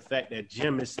think the fact that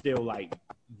Jim is still like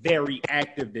very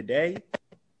active today,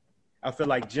 I feel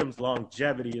like Jim's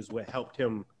longevity is what helped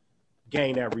him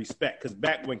gain that respect. Because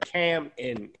back when Cam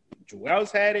and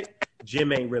Jewels had it,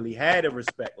 Jim ain't really had a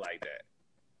respect like that.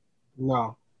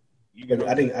 No.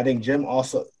 I think Jim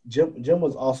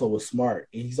was also smart.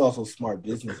 And he's also smart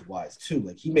business wise too.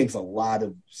 Like he makes a lot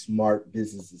of smart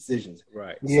business decisions.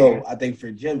 Right. So I think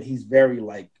for Jim, he's very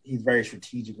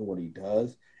strategic in what he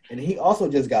does. And he also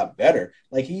just got better.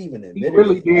 Like he even admitted he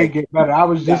really did get better. I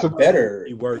was just better.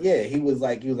 He worked. Yeah, he was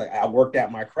like, I worked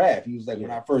at my craft. He was like,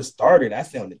 when I first started, I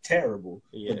sounded terrible.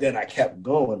 But then I kept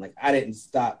going. Like I didn't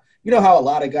stop. You know how a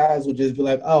lot of guys would just be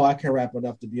like, oh, I can rap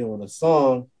enough to be on a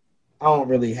song. I don't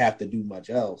really have to do much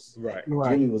else. Right.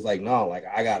 Jimmy was like, no, like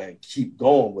I gotta keep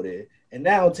going with it. And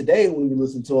now today, when you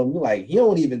listen to him, you're like, he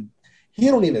don't even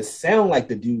sound like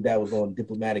the dude that was on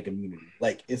Diplomatic Immunity.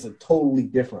 Like it's a totally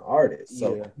different artist.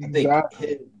 So I think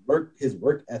his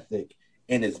work ethic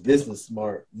and his business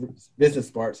smarts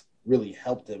really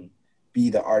helped him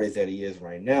be the artist that he is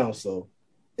right now. So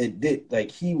it did, like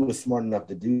he was smart enough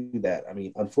to do that. I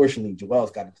mean, unfortunately,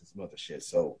 Joel's got into some other shit.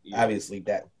 So obviously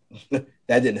that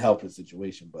didn't help his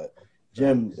situation, but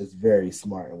Jim is very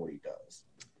smart in what he does.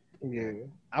 Yeah.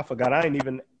 I forgot. I didn't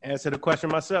even answer the question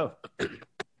myself.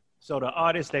 So the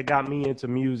artist that got me into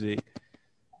music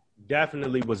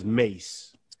definitely was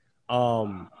Mace.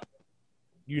 That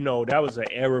was an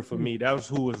era for me. That was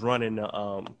who was running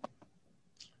the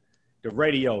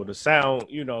radio, the sound,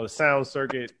 the sound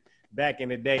circuit back in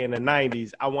the day in the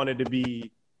 90s. I wanted to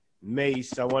be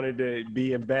Mace. I wanted to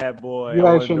be a bad boy. You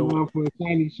had your mom for a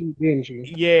shiny suit, didn't you?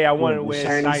 Yeah, I wanted to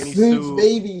wear a shiny suit,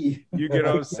 baby. You get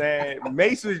what I'm saying?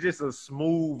 Mace was just a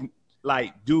smooth,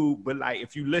 like, dude. But like,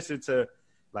 if you listen to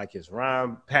like his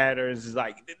rhyme patterns, it's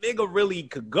like the nigga really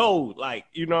could go. Like,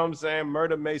 you know what I'm saying?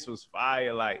 Murder Mace was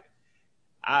fire. Like,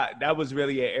 that was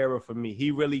really an era for me.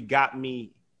 He really got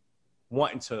me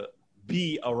wanting to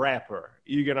be a rapper.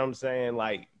 You get what I'm saying?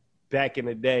 Like back in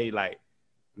the day, like.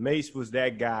 Mace was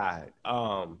that guy.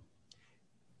 And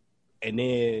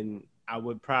then I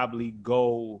would probably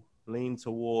lean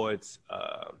towards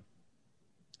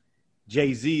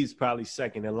Jay-Z's probably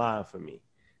second in line for me.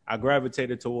 I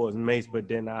gravitated towards Mace, but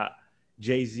then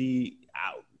Jay-Z,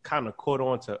 I kind of caught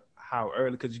on to how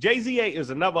early, because Jay-Z is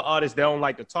another artist that don't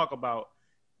like to talk about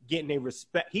getting a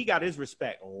respect. He got his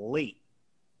respect late.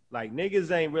 Like,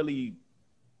 niggas ain't really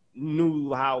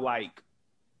knew how, like,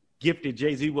 gifted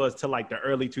Jay-Z was till, like, the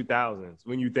early 2000s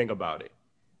when you think about it.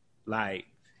 Like,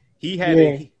 he had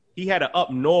an up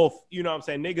north, you know what I'm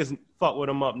saying? Niggas fuck with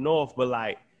him up north, but,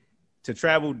 like, to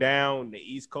travel down the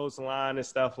East Coast line and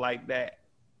stuff like that,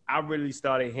 I really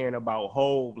started hearing about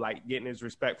Hov, like, getting his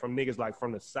respect from niggas, like,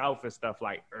 from the South and stuff,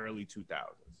 like, early 2000s.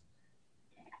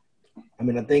 I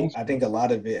mean, I think a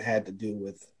lot of it had to do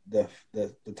with the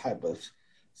type of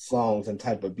songs and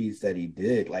type of beats that he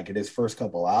did. Like in his first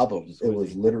couple albums, it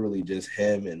was literally just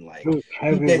him and like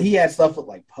he had stuff with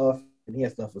like Puff and he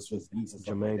had stuff with Swiss Beats and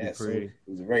stuff like that. So it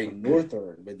was very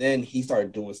northern. But then he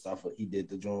started doing stuff with he did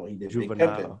Big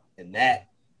Pimpin', and that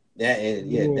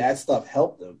stuff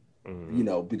helped him, you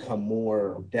know, become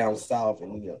more down south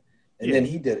and then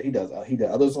he does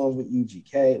other songs with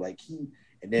UGK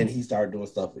and then he started doing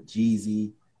stuff with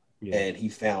Jeezy. Yeah. And he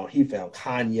found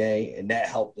Kanye, and that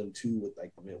helped him too with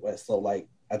like the Midwest. So like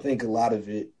I think a lot of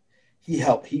it, he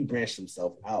branched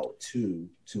himself out to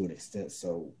an extent.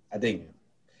 So I think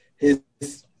Hov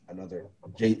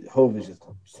is just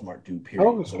a smart dude. Period.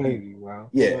 Hov is crazy,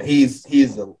 wow. Yeah, he's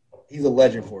a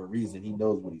legend for a reason. He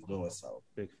knows what he's doing. So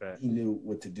big fact. He knew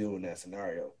what to do in that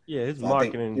scenario. Yeah, his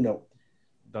marketing, think,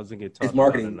 doesn't get talked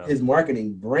his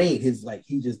marketing brain,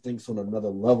 he just thinks on another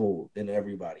level than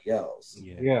everybody else.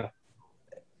 Yeah.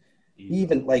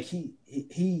 Even like he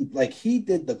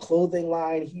did the clothing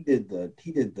line. He did the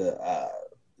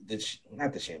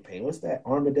not the champagne. What's that?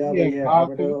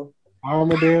 Armadale.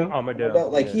 Armadale.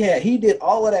 Like he did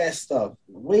all of that stuff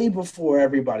way before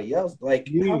everybody else. Like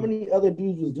how many other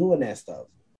dudes was doing that stuff?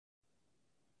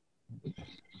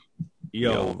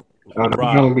 Yo, I'm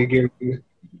gonna be giving you.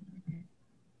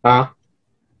 Huh?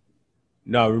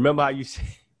 No, remember how you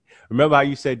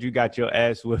said you got your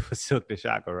ass whipped for Silk the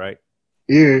Shocker, right?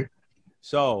 Yeah.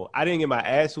 So I didn't get my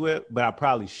ass whipped, but I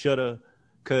probably should have,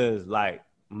 cause like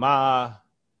my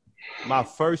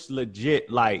first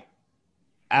legit like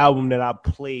album that I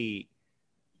played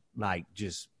like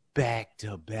just back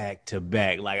to back to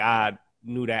back, like I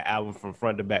knew that album from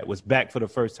front to back, was Back for the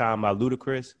First Time by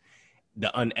Ludacris,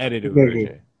 the unedited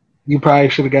version. You probably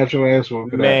should have got your ass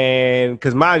whooped for that. Man,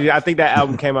 because mind you, I think that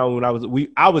album came out when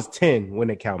I was 10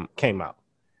 when it came out.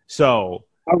 So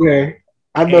okay,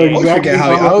 I know exactly.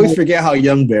 I always forget how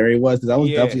young Barry was, because I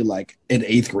was definitely like in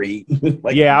 8th grade. I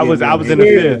was in the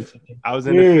 5th. I was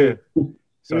in the 5th.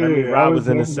 So that means Rob was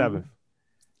in the 7th.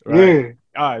 Right? Yeah.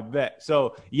 All right, bet.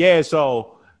 So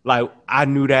like I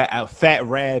knew that Fat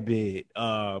Rabbit,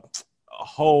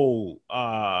 whole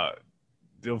the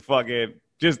fucking.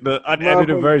 Just the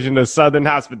unedited version of Southern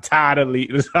Hospitality.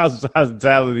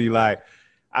 Like,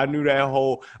 I knew that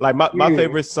whole, like, my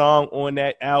favorite song on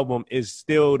that album is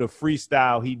still the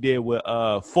freestyle he did with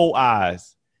 4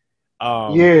 Eyes.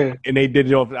 And they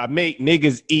did it off. I make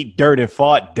niggas eat dirt and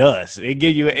fart dust. They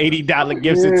give you an $80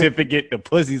 gift certificate. The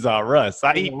pussies are us.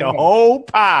 I eat the whole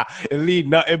pie and leave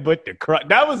nothing but the crust.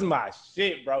 That was my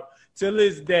shit, bro. Till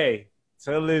this day,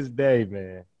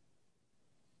 man.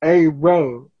 Hey,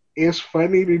 bro. It's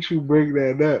funny that you bring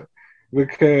that up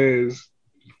because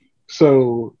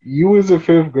so you was in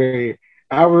 5th grade.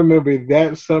 I remember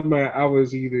that summer I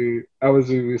was either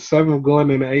 7th going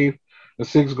into 8th or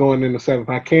 6th going into 7th.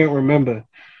 I can't remember.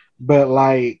 But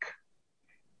like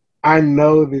I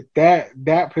know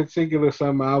that particular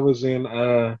summer I was in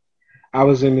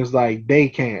this like day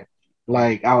camp,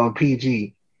 like out on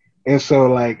PG. And so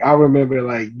like I remember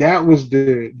like that was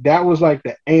like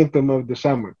the anthem of the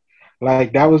summer.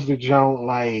 Like that was the joint,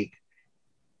 like,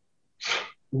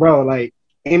 bro, like,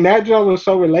 and that joint was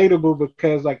so relatable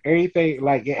because like everything,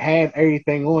 like it had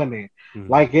everything on it.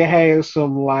 Like it had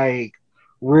some like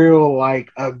real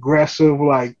like aggressive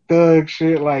like thug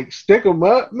shit, like stick 'em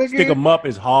up, nigga. Stick 'em up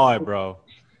is hard, bro.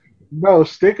 Bro,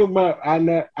 stick 'em up. I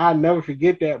never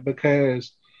forget that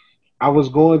because I was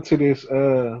going to this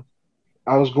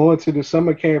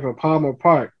summer camp in Palmer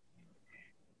Park,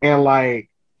 and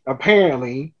like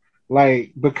apparently.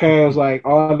 Like, because, like,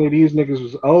 all of these niggas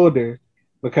was older,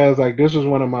 because, like, this was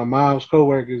one of my mom's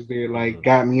coworkers that, like,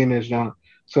 got me in this joint.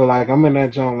 So, like, I'm in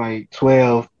that joint, like,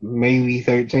 12, maybe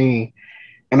 13.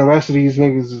 And the rest of these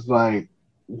niggas is, like,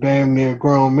 damn near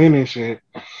grown men and shit.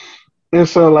 And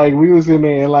so, like, we was in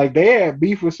there, and, like, they had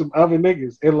beef with some other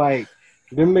niggas. And, like,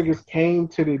 them niggas came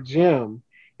to the gym,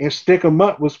 and Stick 'em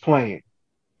Up was playing.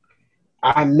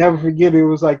 I never forget, it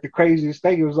was, like, the craziest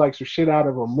thing. It was, like, some shit out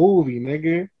of a movie,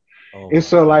 nigga. And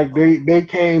so like they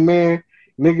came in,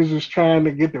 Niggas was trying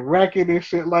to get the record and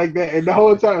shit like that. And the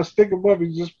whole time, Stick 'em Up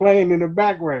is just playing in the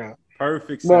background.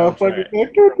 Perfect Motherfucker,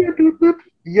 soundtrack.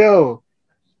 yo.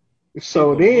 Stick So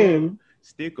 'em up. then,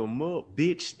 Stick 'em up,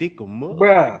 bitch. Stick 'em up.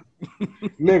 bruh,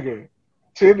 nigga,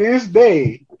 to this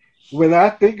day, when I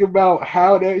think about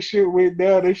how that shit went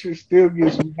down, that shit still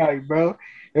gets me hype, bro.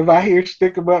 If I hear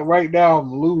Stick 'em Up right now,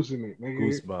 I'm losing it,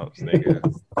 nigga. Goosebumps, nigga.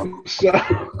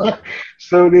 So,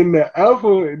 so then the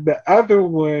other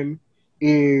one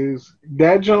is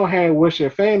that joint had What's Your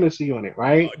Fantasy on it,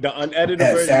 right? The unedited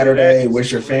That version of that Saturday, is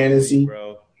What's Your crazy, Fantasy?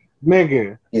 bro.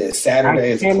 Nigga, Yeah, I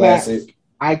Saturday is a cannot classic.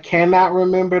 I cannot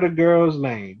remember the girl's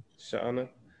name. Shauna.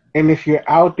 And if you're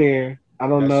out there, I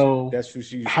don't That's know that's who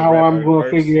she used to how rap I'm her gonna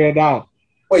verse. figure it out.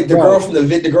 Wait, the girl Bro, from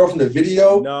the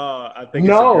video? No, I think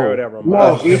it's a girl no, that no,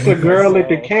 reminds me it's of a that girl at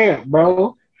the song. camp,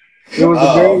 bro. It was a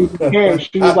girl Oh, at the camp.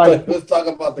 She was I like, thought he was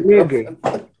talking about the nigga,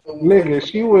 girlfriend.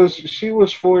 nigga. She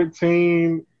was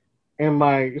 14 and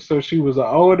like so she was an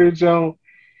older Joan.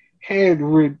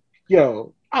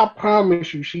 Yo, I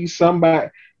promise you, she's somebody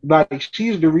like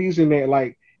she's the reason that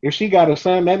like if she got a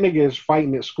son, that nigga is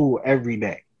fighting at school every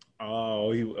day.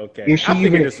 Oh, okay. If she I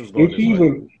figured even this was if going she this way.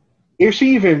 even if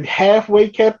she even halfway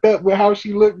kept up with how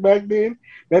she looked back then,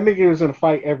 that nigga is in a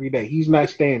fight every day. He's not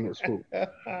staying in school,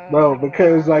 bro,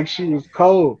 because like she was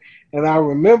cold. And I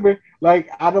remember, like,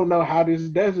 I don't know how this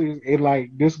does it. It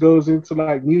like this goes into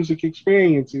like music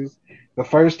experiences. The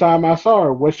first time I saw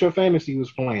her, What's Your Fantasy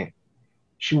was playing.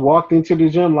 She walked into the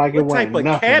gym like it What type wasn't of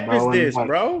nothing, cap is bro. And this, like,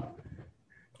 bro?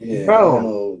 Yeah, I don't bro,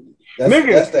 know.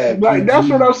 nigga, That's that like that's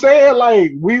what PG. I'm saying.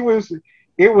 Like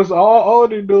it was all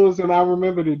older dudes, and I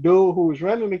remember the dude who was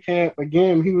running the camp.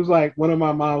 Again, he was like one of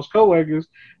my mom's coworkers,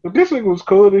 but this nigga was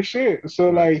cool as shit. So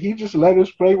Right. like he just let us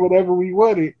play whatever we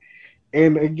wanted.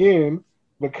 And again,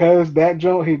 because that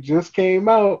joint had just came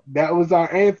out, that was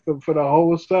our anthem for the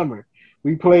whole summer.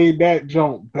 We played that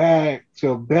joint back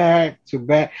to back to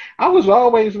back. I was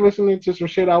always listening to some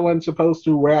shit I wasn't supposed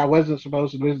to, where I wasn't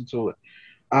supposed to listen to it.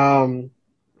 Um,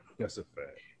 That's a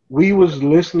fact. we was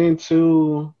listening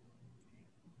to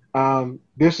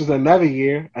this is another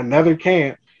year, another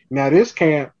camp. Now this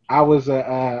camp, I was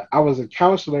a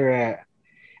counselor at,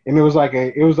 and it was like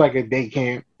a day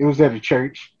camp. It was at a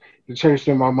church, the church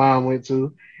that my mom went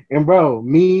to. And bro,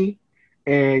 me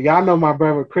and y'all know my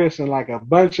brother Chris and like a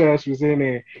bunch of us was in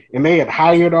there, and they had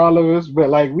hired all of us, but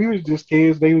like we was just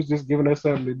kids. They was just giving us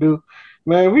something to do.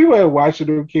 Man, we weren't watching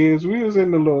them kids. We was in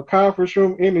the little conference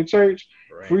room in the church,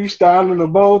 Ratchet, freestyling the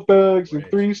bro. Bone Thugs and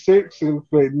Ratchet. 3-6 and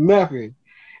for nothing.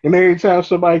 And every time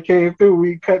somebody came through,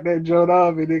 we cut that joint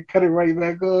off and then cut it right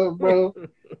back up, bro.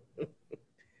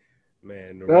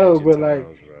 Man, the No, ratchet but like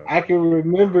times, bro. I can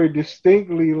remember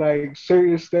distinctly like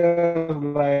certain stuff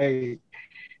like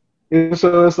and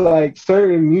so it's like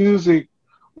certain music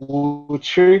will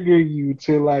trigger you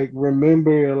to like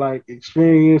remember like Oh,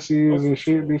 experiences for and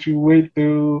shit sure. that you went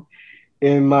through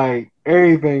and like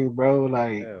everything, bro.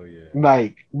 Like Hell yeah.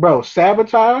 like bro,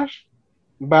 Sabotage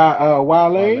by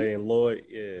Wale Wale. and Lloyd,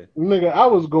 yeah. Nigga, I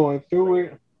was going through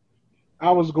it. I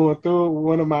was going through it with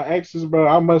one of my exes, bro.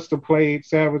 I must have played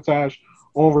Sabotage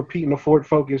on repeating the Ford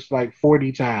Focus like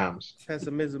 40 times.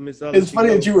 Pessimism is all It's that you funny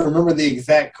that know. you remember the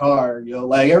exact car, yo.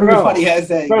 Like everybody Bro, has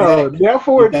bro, that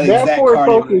Ford, that that exact Ford car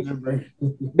they Focus, remember.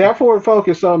 that Ford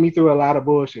Focus saw me through a lot of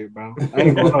bullshit, bro. I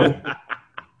ain't gonna hold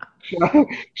you.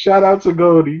 Shout out to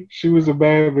Goldie. She was a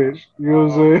bad bitch. You know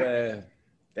what I'm Oh saying? man.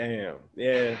 Damn.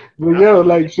 Yeah. But I yo, feel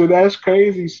like, you. so that's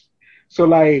crazy. So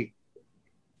like,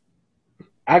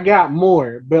 I got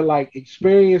more, but like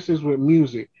experiences with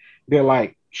music that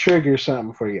like trigger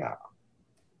something for y'all.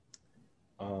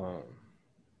 Um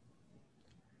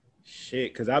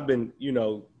Shit, because I've been,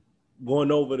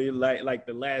 going over the like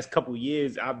the last couple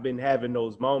years, I've been having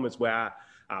those moments where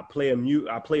I play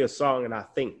a song and I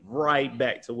think right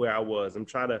back to where I was. I'm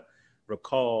trying to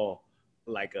recall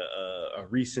like a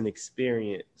recent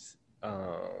experience.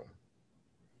 Damn,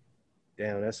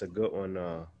 that's a good one.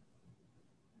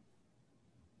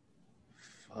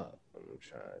 Fuck, I'm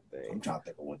trying to I'm think. trying to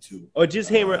think of one too. Or just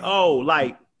hearing,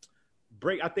 like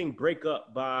Break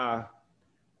Up by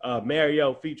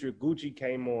Mario featured Gucci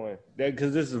came on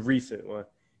because this is a recent one,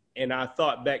 and I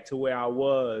thought back to where I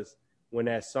was when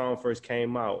that song first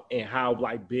came out and how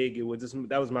like big it was.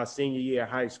 That was my senior year of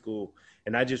high school,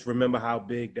 and I just remember how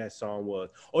big that song was.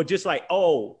 Or just like,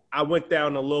 I went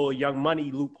down a little Young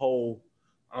Money loophole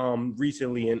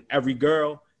recently, and Every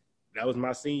Girl. That was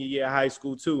my senior year of high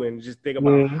school too, and just think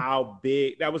about Yeah. how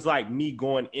big that was. Like me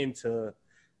going into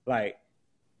like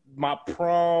my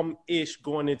prom-ish,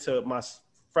 going into my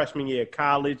freshman year of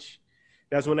college.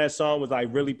 That's when that song was like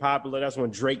really popular. That's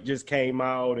when Drake just came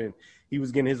out, and he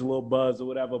was getting his little buzz or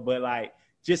whatever. But like,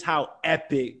 just how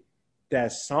epic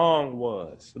that song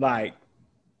was, like,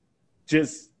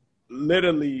 just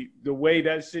literally the way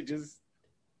that shit just.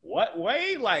 What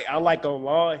way? Like, I like a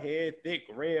long head, thick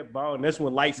red bone. That's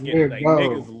when light skin, like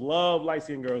niggas love light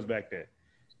skinned girls back then.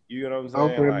 You know what I'm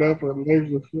saying? Open like, up a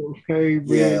laser came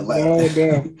Yeah, in, like all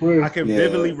that I can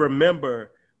vividly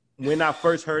remember when I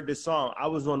first heard this song. I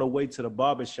was on the way to the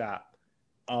barbershop.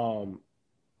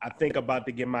 I think about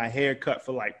to get my hair cut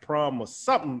for like prom or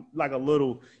something, like a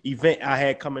little event I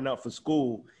had coming up for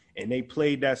school. And they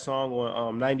played that song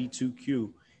on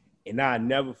 92Q. And I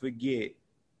never forget,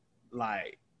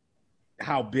 like,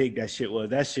 how big that shit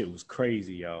was. That shit was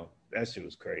crazy, yo. That shit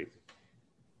was crazy.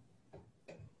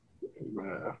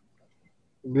 Man.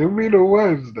 Them be the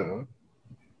ones though.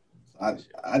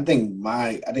 I think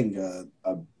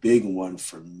a big one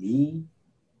for me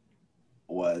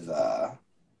was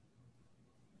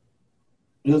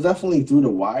it was definitely Through the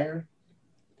Wire.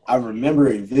 I remember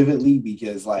it vividly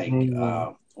because like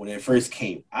when it first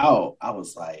came out, I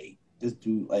was like, this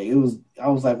dude, like I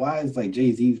was like, why is like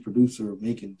Jay-Z's producer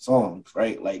making songs,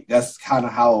 right? Like that's kind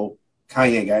of how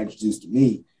Kanye got introduced to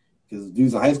me. Because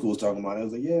dudes in high school was talking about it. I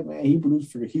was like, yeah, man, he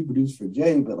produced for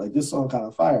Jay, but like this song kind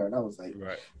of fire. And I was like,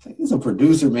 right. It's a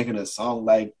producer making a song,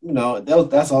 like, you know,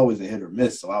 that's always a hit or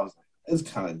miss. So I was like,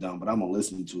 it's kind of dumb, but I'm gonna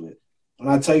listen to it. When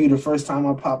I tell you the first time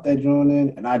I popped that joint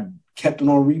in and I kept it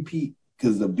on repeat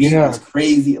because the beat was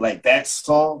crazy. Like that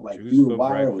song, like Through the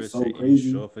Wire was so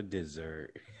crazy. Sure for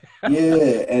dessert.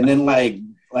 Yeah. And then like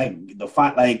the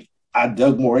fight, like I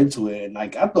dug more into it, and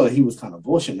like I thought he was kind of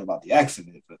bullshitting about the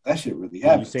accident, but that shit really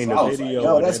happened. You seen so the I was video? Like,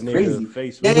 yo, that's that crazy.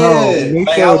 Face yeah,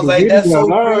 like I was like, that's so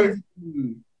crazy.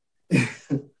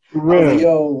 I was like,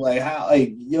 yo, like how,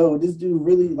 like, yo, this dude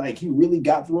really, like, he really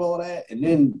got through all that, and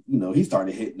then you know he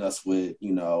started hitting us with,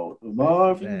 you know,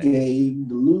 Marvin Gaye,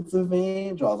 the Luther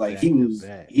Vandross. I was like,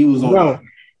 he was on.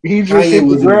 He just hit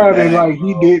the ground and like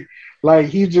he did. Like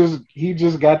he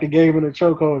just got the game in a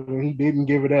chokehold and he didn't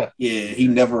give it up. Yeah, he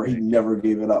never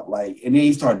gave it up. Like, and then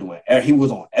he started doing. He was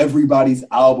on everybody's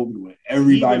album, doing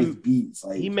everybody's beats.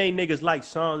 Like he made niggas like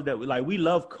songs that like we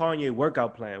love Kanye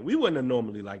Workout Plan. We wouldn't have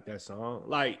normally liked that song.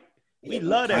 Like we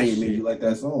love that shit. Kanye made you like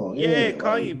that song. Yeah,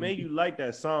 Kanye made you like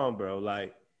that song, bro.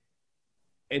 Like,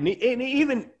 and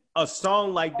even a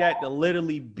song like that to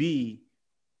literally be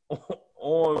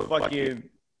on fucking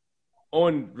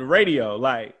on the radio,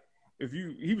 like.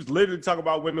 He was literally talking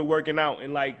about women working out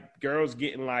and like girls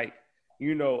getting like,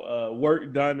 you know,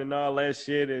 work done and all that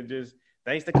shit, and just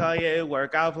thanks to Kanye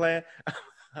workout plan,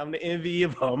 I'm the envy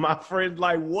of all my friends.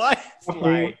 Like what?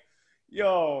 Like,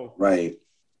 yo, right,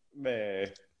 man.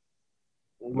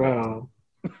 Wow.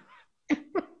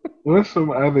 What's some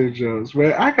other jokes,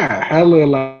 man? I got hella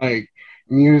like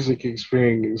music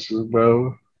experiences,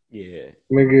 bro. Yeah,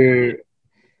 nigga,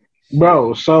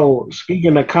 bro. So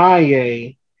speaking of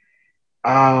Kanye.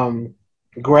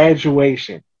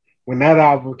 Graduation. When that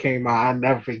album came out, I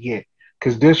never forget.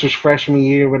 Because this was freshman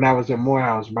year when I was at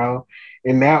Morehouse, bro.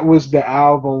 And that was the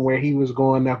album where he was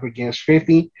going up against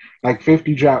 50. Like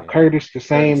 50 dropped Curtis the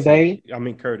same day. I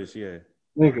mean Curtis, yeah.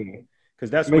 Nigga. Because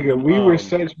that's nigga, we were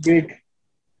such big.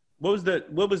 What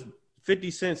was 50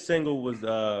 Cent single was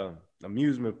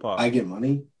Amusement Park. I Get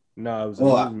Money? No, it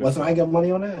was wasn't I Get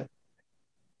Money on that?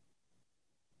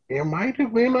 It might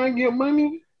have been I Get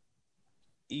Money.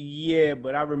 Yeah,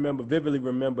 but I vividly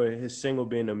remember his single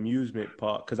being Amusement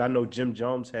Park because I know Jim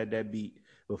Jones had that beat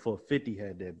before 50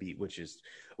 had that beat, which is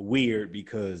weird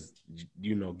because,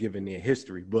 you know, given their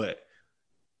history. But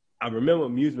I remember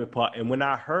Amusement Park, and when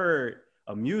I heard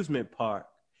Amusement Park,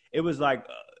 it was like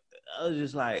I was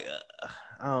just like,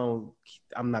 I'm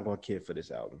not gonna care for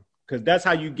this album because that's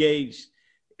how you gauge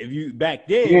if you back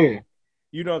then. Yeah.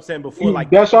 You know what I'm saying? Before, like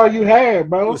that's all you had,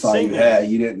 bro. That's all you had.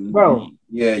 You didn't, bro.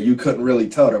 Yeah, you couldn't really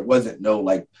tell. There wasn't no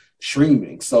like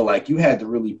streaming, so like you had to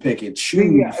really pick and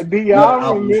choose. Do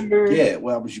y'all remember? Yeah,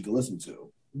 what albums you could listen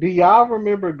to. Do y'all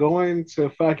remember going to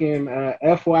fucking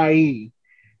FYE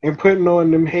and putting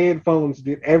on them headphones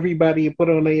that everybody put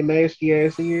on their nasty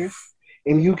ass ears?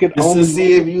 And you could just only to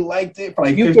see if you liked it. For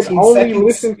like you 15 could only seconds.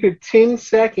 listen to 10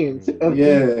 seconds of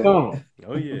each song.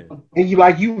 Oh yeah. And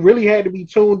you really had to be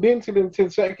tuned into them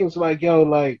 10 seconds. Like, yo,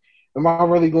 like, am I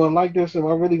really going to like this? Am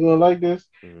I really going to like this?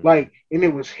 Like, and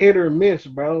it was hit or miss,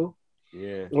 bro.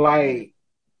 Yeah. Like,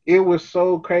 it was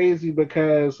so crazy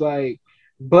because, like,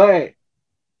 but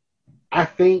I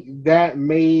think that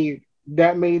made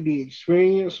the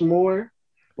experience more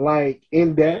like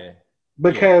in depth. Yeah.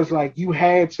 Because like you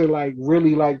had to like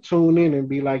really like tune in and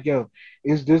be like, yo,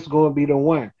 is this going to be the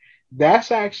one? That's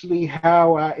actually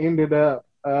how I ended up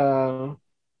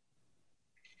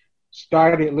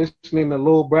started listening to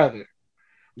Lil Brother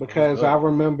What's because I good?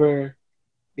 remember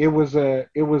it was a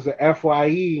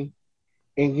FYE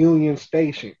in Union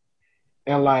Station,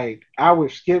 and like I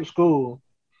would skip school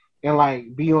and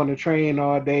like be on the train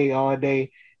all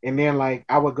day, and then like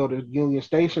I would go to Union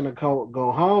Station to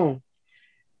go home,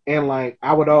 and like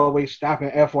I would always stop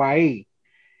at FYE,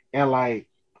 and like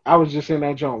I was just in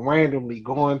that joint randomly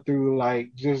going through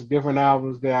like just different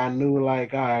albums that I knew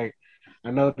like, all right, I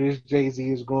know this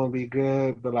Jay-Z is going to be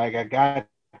good, but like I got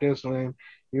this one,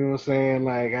 you know what I'm saying?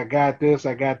 Like I got this,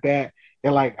 I got that,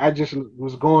 and like I just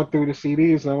was going through the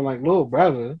CDs, and I'm like, little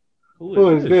brother, Who is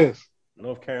who is this? this?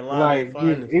 North Carolina Like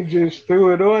finest. it just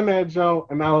threw it on that joint,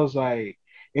 and I was like,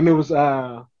 and it was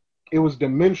the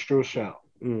minstrel show,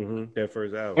 That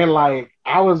first album. and like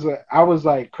I was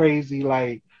like crazy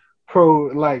like pro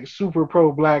like super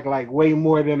pro black like way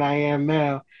more than I am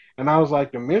now, and I was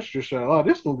like the minstrel show, oh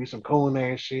this gonna be some cool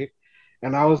ass shit,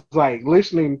 and I was like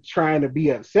listening trying to be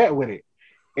upset with it,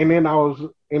 and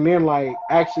then like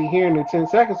actually hearing the 10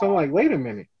 seconds, I'm like wait a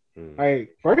minute, Mm.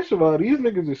 like first of all these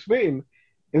niggas are spitting,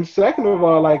 and second of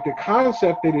all like the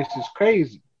concept of this is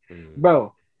crazy, Mm.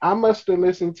 bro. I must have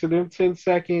listened to them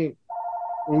 10-second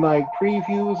like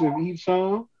previews of each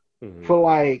song Mm. for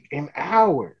like an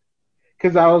hour.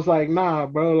 Cause I was like, nah,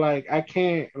 bro, like I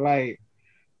can't like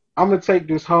I'm gonna take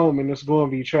this home and it's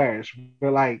gonna be trash.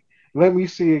 But like let me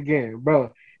see again,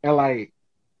 bro. And like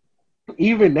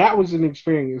even that was an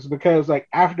experience because like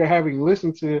after having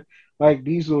listened to like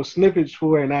these little snippets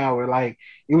for an hour, like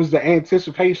it was the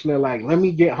anticipation of like let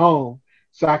me get home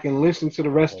so I can listen to the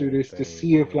The rest of whole this to thing,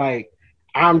 see if yeah. like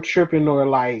I'm tripping or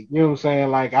like you know what I'm saying,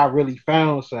 like I really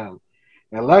found something.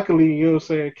 And luckily, you know what I'm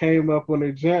saying, it came up on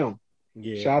the gym.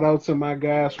 Yeah. Shout out to my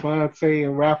guys Fonte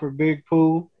and rapper Big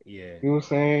Pooh. Yeah. You know what I'm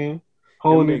saying? Them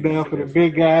Holding it niggas down for the different.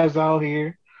 big guys out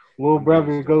here. Little Them dudes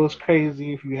brother goes different.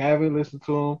 crazy. If you haven't listened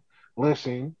to him,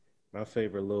 listen. My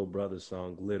favorite Little Brother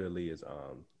song literally is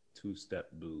Two Step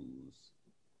Blues.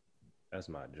 That's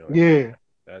my joint. Yeah,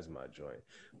 That's my joint.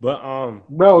 But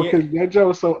bro, yeah, because that joke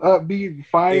was so upbeat and it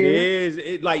fire. is.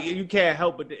 It like you can't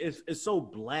help but it's so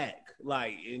black.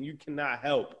 Like, and you cannot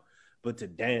help but to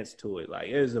dance to it. Like,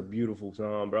 it is a beautiful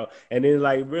song, bro. And then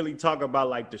like really talk about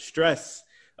like the stress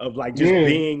of like just Yeah,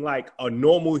 being like a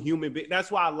normal human being.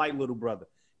 That's why I like Little Brother.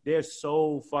 They're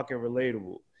so fucking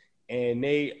relatable. And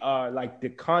they are like the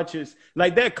conscious,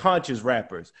 like they're conscious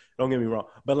rappers. Don't get me wrong,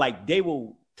 but like they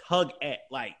will tug at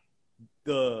like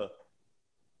the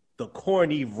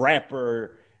corny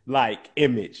rapper like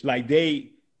image. Like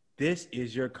this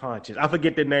is your conscience. I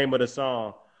forget the name of the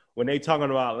song when they talking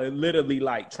about like, literally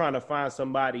like trying to find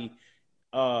somebody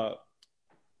uh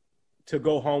to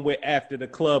go home with after the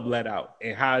club let out,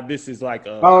 and how this is like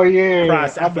a oh yeah,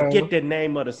 process. I I forget know. the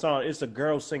name of the song. It's a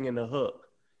girl singing the hook,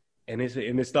 and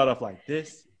it start off like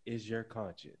this is your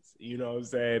conscience. You know what I'm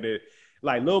saying?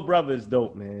 Like Lil Brother is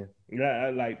dope, man.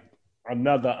 Yeah, like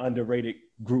another underrated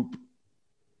group.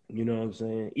 You know what I'm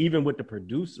saying? Even with the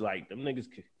producer, like them niggas,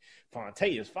 Fonte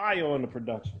is fire on the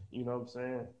production. You know what I'm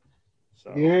saying?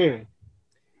 So, Yeah,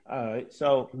 all right.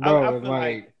 So I bro, feel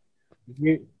like,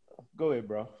 get- go ahead,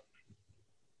 bro.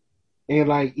 and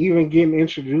like even getting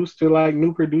introduced to like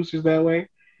new producers that way.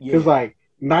 Cause Yeah, like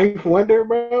Ninth Wonder,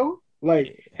 bro,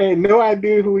 like yeah. had no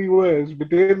idea who he was, but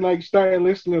then like started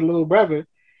listening to Little Brother,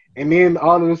 and then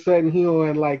all of a sudden he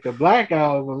on like the Black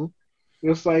album.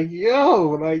 It's like, yo,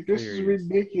 like this is Serious.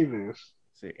 ridiculous.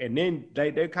 See, and then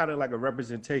they're kind of like a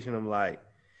representation of like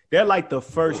they're like the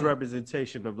first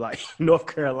representation of like North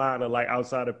Carolina, like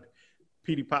outside of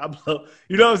PD Pablo.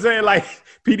 You know what I'm saying? Like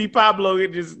PD Pablo,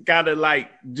 it just kind of like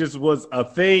just was a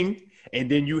thing, and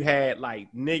then you had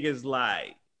like niggas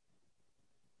like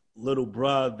Little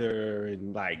Brother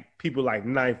and like people like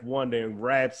Ninth Wonder and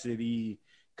Rhapsody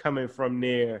coming from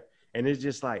there, and it's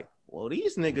just like, well,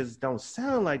 these niggas don't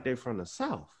sound like they're from the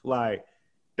South. Like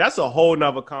that's a whole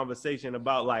nother conversation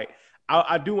about like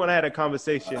I do want to have a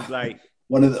conversation like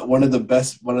one of the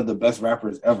best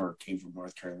rappers ever came from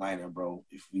North Carolina, bro.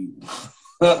 If we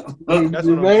that's what I'm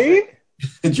saying.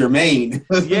 Jermaine?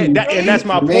 Jermaine. Yeah, and that's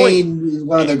my point. Jermaine is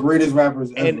one of the greatest rappers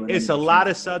And ever. And that it's a nigga came lot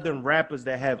of from North Southern rappers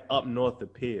that have up north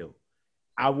appeal.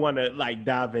 I want to like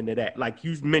dive into that. Like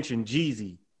you mentioned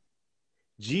Jeezy.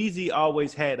 Jeezy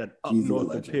always had an up Carolina. Jeezy the north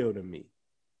legend. appeal to me.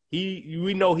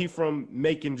 We know he from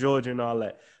Macon, Georgia, and all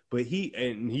that, but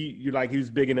you like he was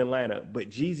big in Atlanta. But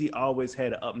Jeezy always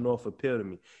had an up north appeal to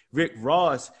me. Rick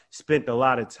Ross spent a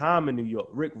lot of time in New York.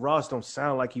 Rick Ross don't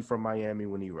sound like he from Miami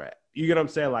when he rap. You get what I'm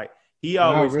saying? Like he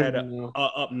Not always really, had no. a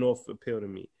up north appeal to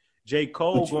me. J.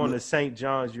 Cole But going to St.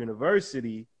 John's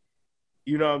University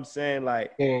You know what I'm saying?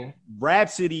 Like Yeah.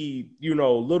 Rhapsody,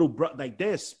 little bro, like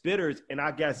they're spitters, and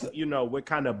I guess we're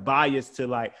kind of biased to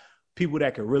like people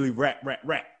that can really rap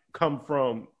come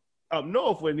from up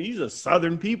north when these are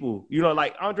Southern people.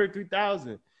 Like Andre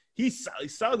 3000, he's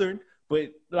Southern,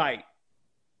 but like,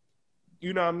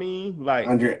 you know what I mean? Like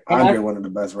Andre, one of the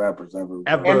best rappers ever.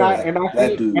 Ever.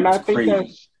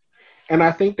 And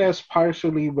I think that's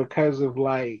partially because of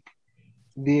like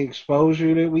the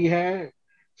exposure that we had.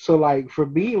 So like for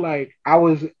me, like I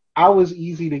was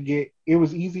easy to get. It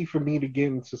was easy for me to get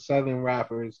into Southern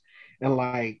rappers and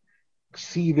like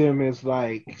see them as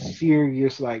like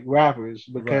serious like rappers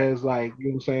because like you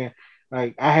know what I'm saying.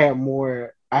 Like I had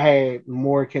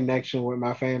more connection with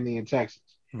my family in Texas.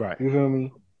 Right. You feel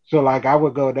me? So like I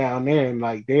would go down there and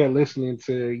like they're listening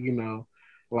to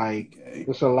like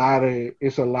it's a lot of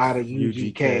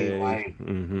UGK like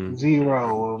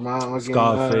Zero,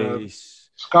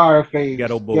 Scarface,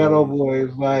 Ghetto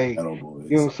Boys, like you know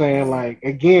what I'm saying? Like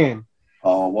again,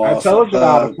 I told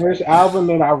y'all the first album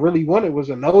that I really wanted was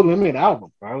a No Limit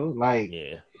album, bro. Like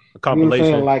a compilation.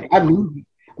 You know what I'm saying?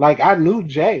 Like I knew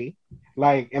Jay,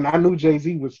 like, and I knew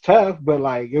Jay-Z was tough, but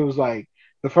like it was like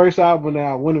the first album that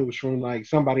I wanted was from like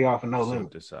somebody off of No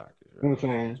Limit. You know what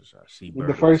I'm saying?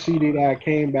 The first CD that I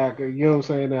came back, you know what I'm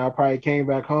saying, that I probably came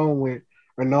back home with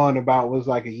or knowing about was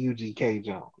like a UGK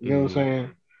jump. You know what I'm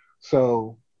saying?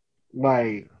 So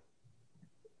like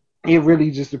it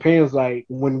really just depends. Like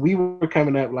when we were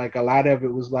coming up, like a lot of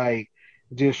it was like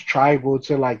just tribal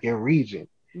to like your region.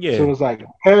 Yeah. So it was like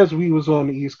because we was on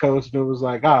the East Coast, and it was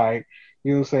like, all right,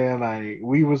 you know what I'm saying? Like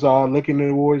we was all looking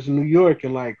towards New York,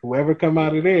 and like whoever come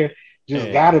out of there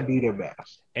just gotta be the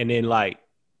best. And then like,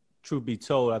 truth be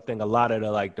told, I think a lot of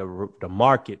the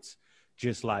markets,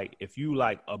 just like if you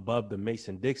like above the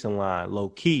Mason-Dixon line, low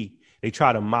key, they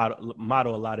try to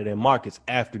model a lot of their markets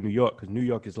after New York because New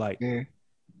York is like. Yeah.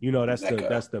 That's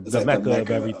the mecca of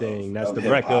everything. That's the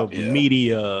mecca of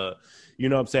media, you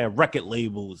know what I'm saying? Record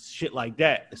labels, shit like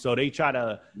that. So they try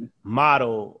to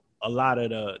model a lot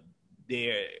of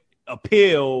their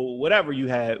appeal, whatever you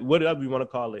want to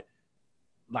call it,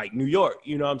 like New York,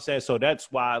 you know what I'm saying? So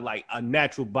that's why like a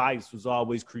natural bias was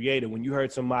always created. When you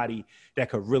heard somebody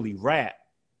that could really rap,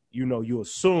 you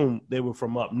assume they were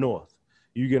from up north.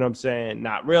 You get what I'm saying?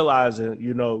 Not realizing,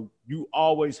 you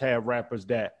always have rappers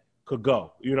that could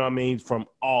go, you know what I mean, from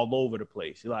all over the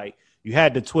place. Like you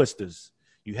had the Twisters,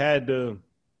 you had the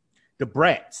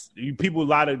Brats. A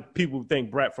lot of people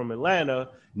think Brat from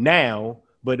Atlanta now,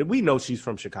 but we know she's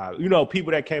from Chicago.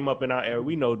 People that came up in our era,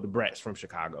 we know the Brats from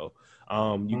Chicago.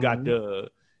 You got the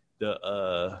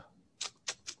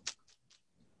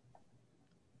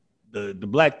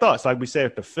Black Thoughts, like we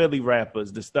said, the Philly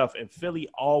rappers, the stuff. And Philly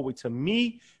always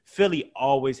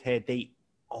had their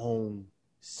own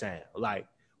sound. Like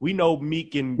we know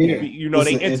Meek and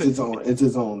it's his own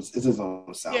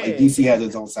sound. Yeah. Like DC has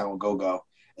its own sound with Go-Go.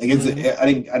 Like I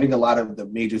think a lot of the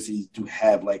major cities do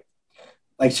have like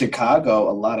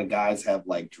Chicago. A lot of guys have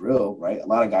like drill, right? A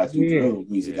lot of guys do drill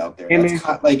music out there. And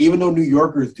that's like even though New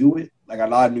Yorkers do it, like a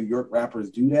lot of New York rappers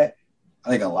do that. I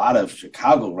think a lot of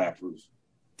Chicago rappers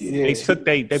did it.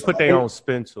 They put their own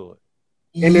spin to it.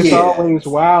 And it's always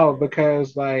wild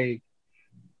because like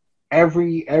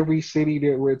every city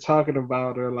that we're talking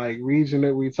about or like region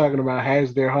that we're talking about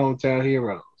has their hometown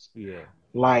heroes. Yeah.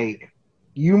 Like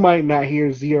you might not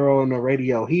hear Zero on the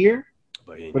radio here,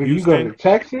 but if you go to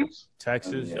Texas,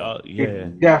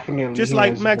 definitely. Just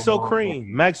like Maxo Cream.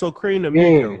 Maxo Cream to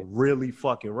me can really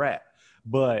fucking rap.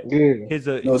 But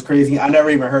it's crazy. I never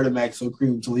even heard of Maxo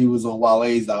Cream until he was on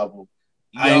Wale's album.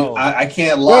 I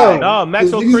can't lie. No,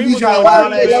 Maxo Cream was on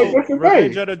Wale's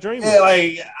Revenge of the Dreamers. Yeah,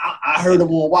 like I heard him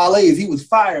on Wale's. He was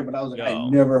fire, but I was like, I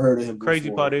never heard of him before. Crazy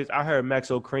part is I heard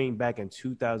Maxo Cream back in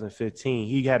 2015.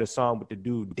 He had a song with the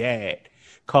dude Dad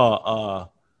called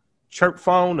Chirp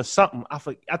Phone or something. I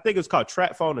think it was called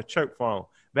Trap Phone or Chirp Phone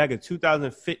back in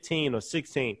 2015 or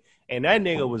 16. And that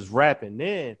nigga was rapping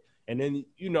then. And then,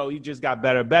 he just got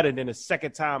better and better. Then the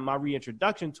second time my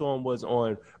reintroduction to him was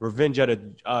on Revenge of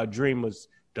the Dreamers,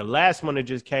 the last one that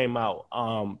just came out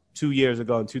 2 years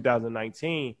ago in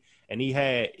 2019. And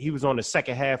he was on the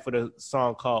second half of the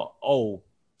song called Oh,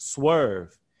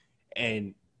 Swerve.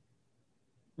 And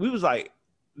we was like,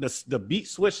 the beat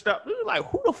switched up. We were like,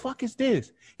 who the fuck is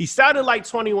this? He sounded like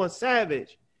 21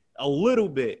 Savage a little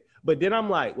bit. But then I'm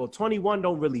like, well, 21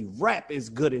 don't really rap as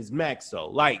good as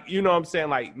Maxo. Like, you know what I'm saying?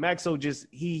 Like, Maxo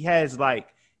he has like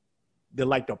the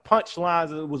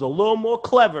punchlines. It was a little more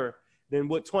clever than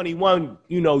what 21,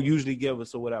 usually give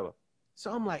us or whatever.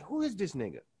 So I'm like, who is this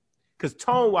nigga? Because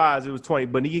tone-wise, it was 20.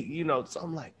 But, so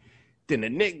I'm like,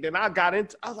 Then I got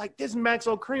into. I was like, this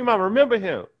Maxo Cream. I remember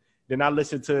him. Then I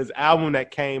listened to his album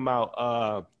that came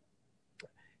out.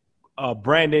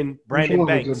 Brandon Which one was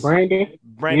it, Banks. Brandon?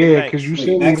 Brandon Yeah, because Banks.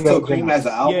 you Wait, sent me Maxo that Cream job. has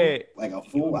an album, Yeah, like a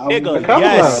full album. nigga. A couple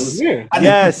Yes, of them,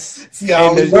 yes. See, I And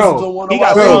only the, listened to bro, one he of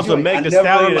got Wale's songs with joint. Meg I Thee never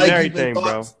Stallion and like even everything, thought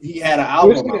bro. he had an album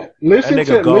listen, out. listen That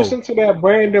nigga to go. listen to that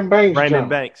Brandon Banks Brandon jump.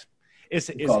 Banks.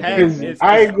 It's Called heavy. Brandon Cause Banks.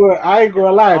 I ain't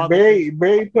gonna lie, all the things.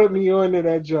 Barry put me on to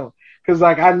that jump. Cause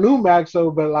like I knew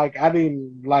Maxo, but like I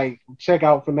didn't like check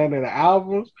out for none of the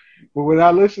albums. But when I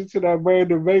listened to that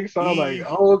Brandon Banks, I was like,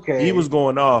 oh, He was okay,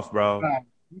 going off, bro. God,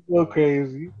 you go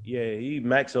crazy. Yeah,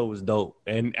 Maxo was dope,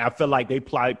 and I feel like they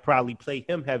probably play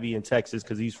him heavy in Texas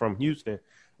because he's from Houston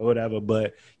or whatever.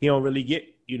 But he don't really get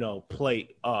play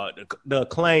the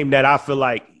acclaim that I feel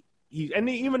like he, and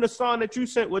even the song that you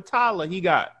sent with Tyler, he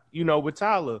got with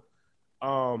Tyler.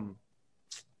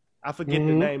 I forget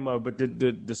the name of it,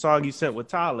 but the song you sent with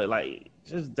Tyler, like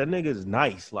just that nigga's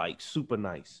nice, like super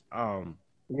nice.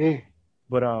 Yeah.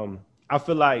 But I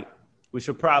feel like we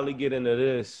should probably get into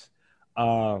this.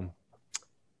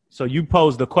 So you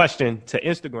posed the question to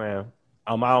Instagram.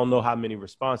 I don't know how many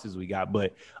responses we got,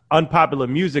 but unpopular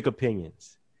music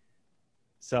opinions.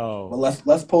 So well,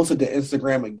 let's post it to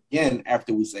Instagram again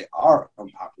after we say our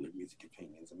unpopular music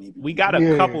opinions. Maybe we got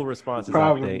a couple responses,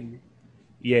 I think.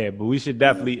 Yeah, but we should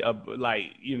definitely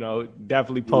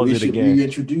definitely post it again. We should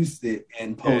reintroduce it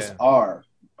and post our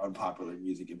unpopular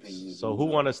music opinions. So who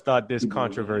want to start this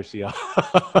controversy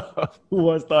off? Who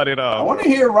want to start it off? I want to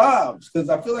hear Rob's because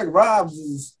I feel like Rob's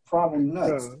is probably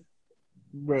nuts.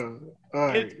 Bro, all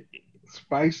right.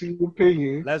 Spicy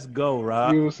opinion. Let's go,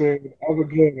 Rob. You know what I'm saying? I'm going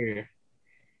to go there.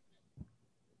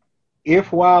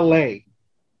 If Wale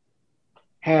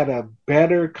had a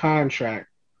better contract,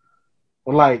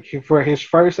 like for his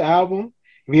first album,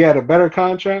 if he had a better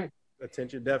contract,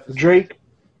 attention deficit, Drake,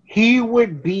 he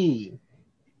would be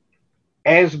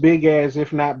as big as,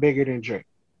 if not bigger than Drake,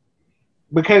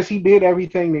 because he did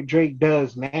everything that Drake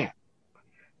does now.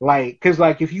 Like, because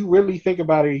like if you really think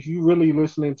about it, if you really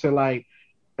listening to like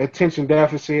attention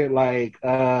deficit, like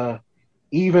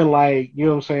even like you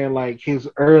know what I'm saying, like his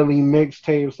early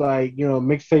mixtapes, like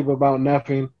mixtape about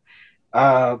nothing,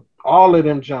 all of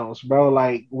them Jones, bro.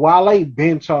 Like Wale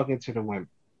been talking to the women.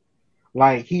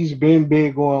 Like he's been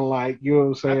big on like you know what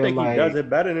I'm saying. I think like, he does it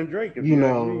better than Drake.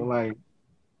 Like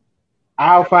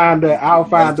I'll find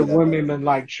the woman and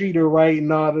like treat her right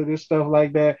and all of this stuff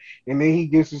like that, and then he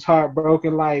gets his heart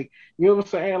broken. Like you know what I'm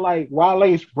saying. Like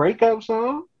Wale's breakup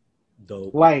song,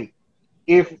 dope. Like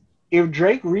if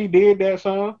Drake redid that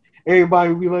song,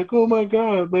 everybody would be like, "Oh my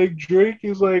god, like Drake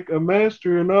is like a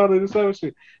master and all of this other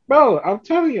shit." Bro, I'm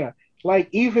telling you, like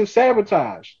even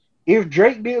Sabotage. If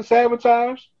Drake did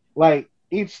Sabotage, like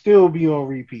it'd still be on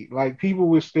repeat. Like people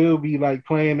would still be like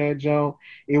playing that joint.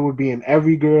 It would be in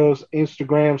every girl's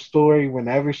Instagram story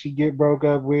whenever she get broke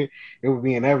up with. It would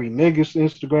be in every nigga's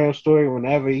Instagram story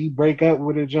whenever he break up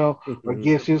with a joint or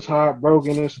gets his heart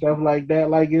broken and stuff like that.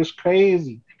 Like it's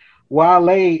crazy. Wale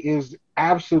is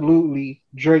absolutely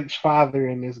Drake's father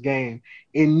in this game,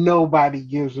 and nobody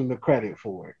gives him the credit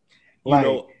for it.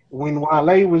 Like when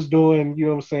Wale was doing, you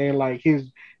know what I'm saying, like his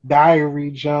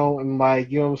diary joint and like,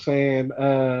 you know what I'm saying,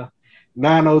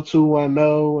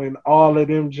 90210 and all of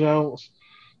them joints,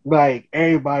 like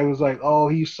everybody was like, oh,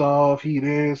 he's soft, he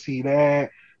this, he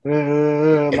that,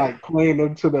 like playing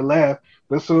them to the left.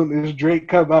 But as soon as Drake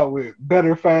come out with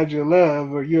Better Find Your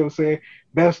Love or, you know what I'm saying,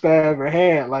 Best I Ever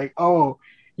Had, like, oh,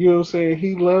 you know what I'm saying,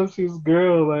 he loves his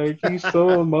girl, like he's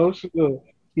so emotional.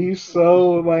 He's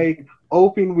so like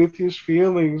open with his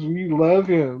feelings. We love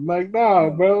him. Like, nah,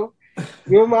 bro.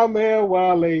 Give my man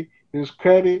Wale his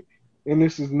credit. And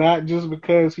this is not just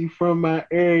because he's from my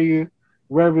area,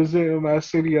 representing my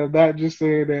city. I'm not just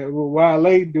saying that. Well,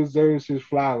 Wale deserves his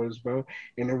flowers, bro.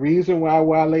 And the reason why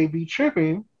Wale be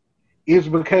tripping is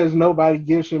because nobody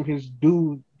gives him his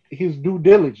due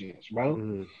diligence,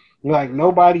 bro. Like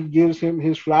nobody gives him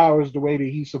his flowers the way that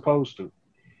he's supposed to.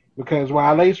 Because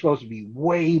Wale's supposed to be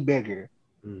way bigger.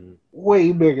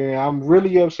 Way bigger. I'm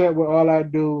really upset with All I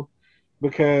Do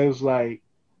because like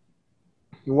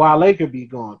Wale could be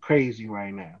going crazy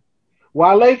right now.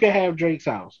 Wale could have Drake's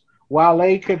house.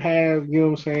 Wale could have, you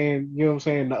know what I'm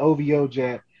saying, the OVO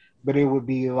jet, but it would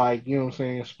be like, you know what I'm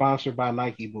saying, sponsored by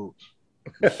Nike boots.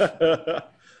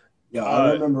 Yeah,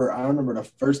 I remember the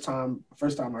first time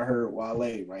I heard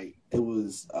Wale, right? It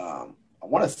was I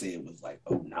want to say it was like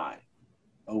 09,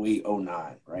 08,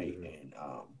 09, right? And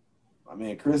my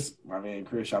man Chris,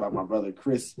 shout out my brother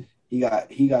Chris, he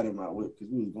got in my whip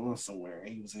because we was going somewhere,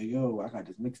 and he was like, "Yo, I got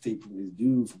this mixtape from this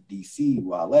dude from DC,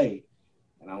 Wale,"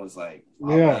 and I was like,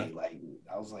 "Wale," like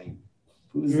I was like,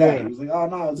 Who's that? He was like, oh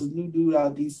no, it's this new dude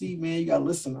out of DC, man. You gotta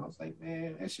listen. I was like,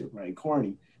 man, that shit right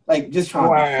corny. Like just trying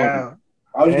to be funny.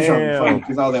 I was just trying to be funny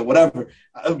because I was like, whatever.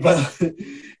 But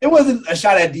it wasn't a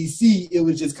shot at DC. It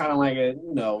was just kind of like a,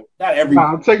 not every. No,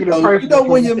 I'm taking it personal.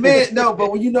 When your man,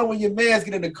 but when when your man's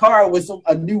get in the car with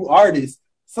a new artist,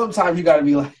 sometimes you got to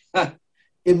be like,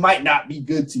 it might not be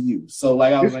good to you. So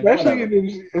like, I was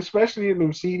especially in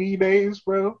them CD days,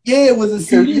 bro. Yeah, it was a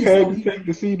CD. You had to take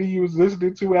the CD you was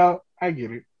listening to out. I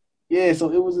get it. Yeah,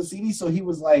 so it was a CD. So he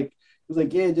was like,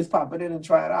 yeah, just pop it in and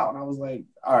try it out. And I was like,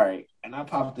 all right. And I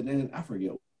popped it in. I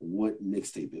forget what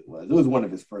mixtape it was. It was one of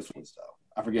his first ones, though.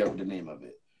 I forget what the name of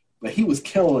it. But he was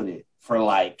killing it for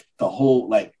like the whole,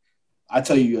 like, I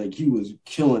tell you, like, he was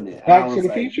killing it. Back to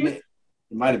the Future? It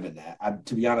might have been that.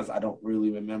 To be honest, I don't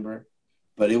really remember.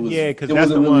 But it was, because it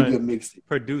was a really good mixtape.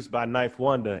 Produced by Knife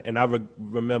Wonder. And I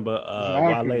remember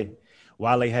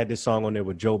Wale had this song on there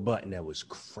with Joe Budden that was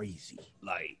crazy.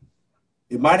 Like,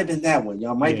 it might have been that one.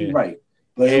 Y'all might be right.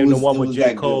 But and the one with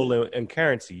J. Cole and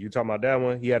Currency. You talking about that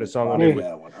one? He had a song on there with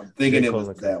that one. I'm thinking it was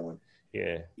that one.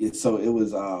 Yeah. So it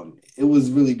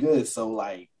was really good. So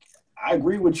like I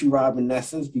agree with you, Rob, in that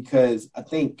sense, because I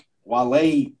think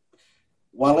Wale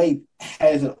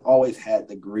hasn't always had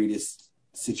the greatest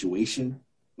situation.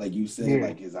 Like you said,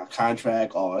 like his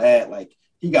contract, all that. Like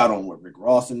he got on with Rick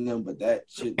Ross and them, but that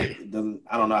shit doesn't,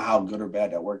 I don't know how good or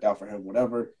bad that worked out for him,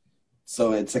 whatever.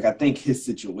 So it's like I think his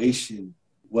situation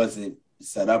wasn't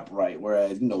set up right.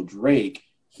 Whereas, Drake,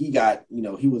 he got,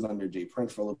 he was under Jay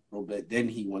Prince for a little bit. Then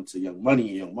he went to Young Money,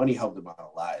 and Young Money helped him out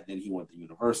a lot. And then he went to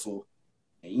Universal.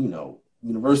 And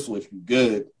Universal, if you're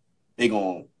good, they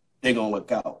gonna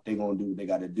look out. They gonna do what they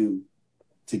gotta do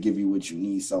to give you what you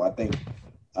need. So I think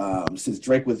since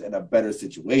Drake was in a better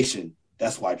situation,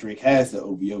 that's why Drake has the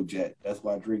OVO jet. That's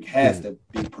why Drake has the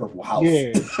big purple house.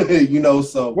 Yeah.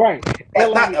 So right.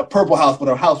 And not a purple house, but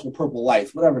a house with purple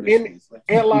lights, whatever this is.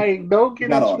 And don't get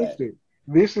it twisted.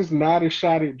 This is not a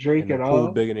shot at Drake at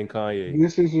all. Bigger than Kanye.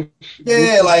 This is a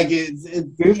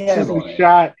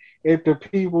shot at the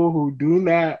people who do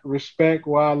not respect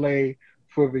Wale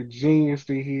for the genius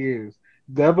that he is.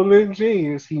 Double M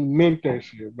genius, he meant that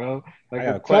shit, bro. Like, I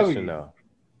got a question though.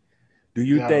 Do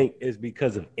you think it's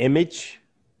because of image?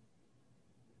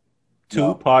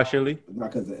 Partially.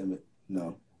 Not because of image.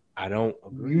 No. I don't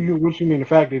agree. What you mean, the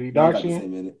fact that he dark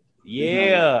skinned?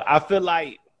 Yeah, I feel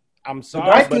like I'm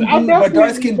sorry, but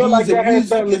dark skin dudes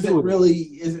and music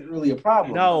isn't really a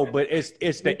problem. No, but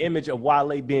it's the image of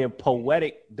Wale being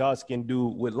poetic dark skin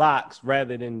dude with locks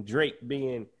rather than Drake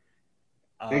being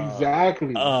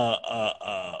exactly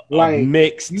like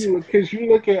mixed. Because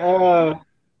you look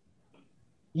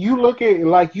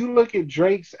at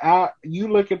Drake's out.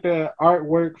 You look at the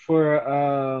artwork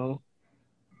for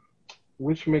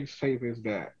which mixtape is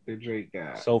that Drake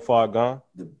got? So Far Gone.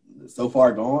 So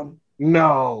Far Gone.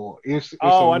 No, it's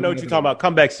I know what you're talking about.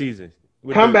 Comeback Season.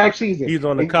 Comeback Season. He's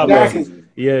on the cover.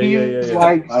 Yeah. He's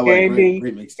like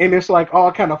standing, and it's like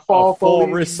all kind of fall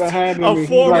foliage behind him. A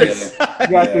forest. A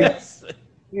forest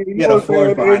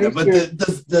behind him. But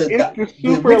the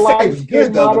super light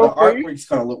good though. The artwork's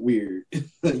kind of look weird.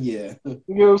 Yeah. You know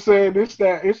what I'm saying? It's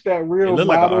that real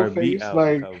model face,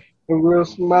 like the real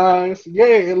smiles. Yeah,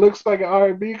 it looks like an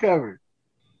R&B cover.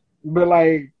 But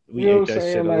like, you know what I'm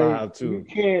saying? Like, you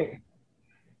can't.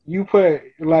 You put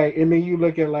like, and then you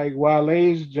look at like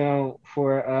Wale's jump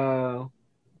for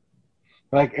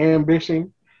like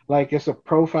Ambition, like it's a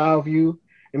profile view,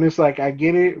 and it's like I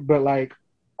get it, but like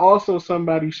also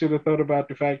somebody should have thought about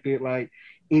the fact that like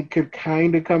it could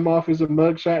kind of come off as a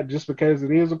mugshot just because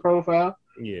it is a profile.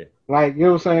 Yeah, like you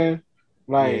know what I'm saying.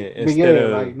 Like,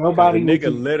 like nobody. The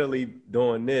nigga literally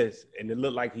doing this, and it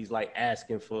looked like he's like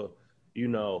asking for,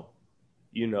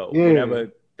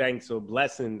 whatever thanks or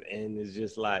blessing, and it's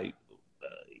just like,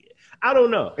 I don't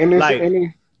know. And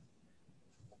I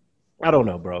don't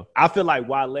know, bro. I feel like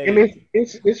Wale. And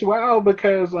it's wild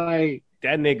because like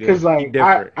that nigga. Because like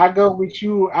I go with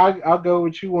you. I'll go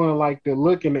with you on like the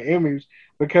look and the image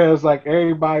because like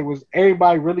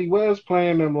everybody really was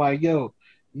playing them like, yo,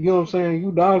 you know what I'm saying?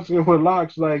 You dancing with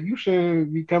locks, like you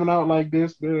shouldn't be coming out like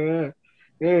this. Yeah.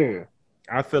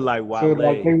 I feel like Wale. So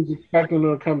like they was expecting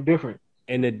to come different.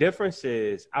 And the difference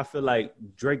is, I feel like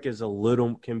Drake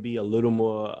can be a little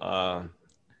more,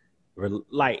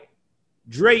 like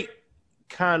Drake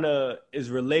kind of is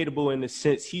relatable in the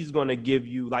sense he's going to give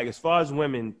you, like as far as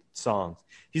women songs,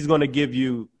 he's going to give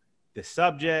you the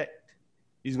subject.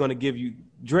 He's going to give you,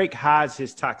 Drake hides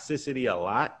his toxicity a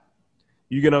lot.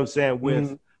 You get what I'm saying?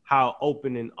 With how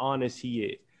open and honest he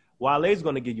is. Wale's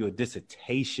going to give you a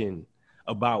dissertation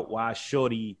about why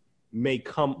Shorty may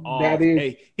come That off.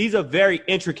 is, He's a very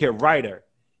intricate writer.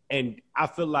 And I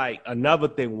feel like another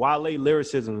thing, Wale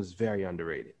lyricism is very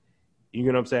underrated. You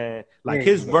know what I'm saying? Like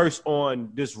his verse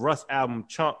on this Russ album,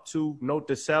 Chomp 2, Note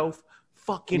to Self,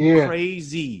 fucking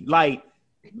crazy. Like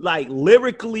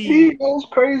lyrically, he goes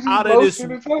crazy out of most this, of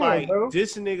the time, like bro.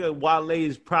 this nigga Wale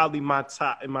is probably in my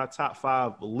top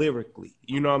 5 lyrically.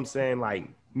 You know what I'm saying? Like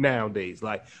nowadays,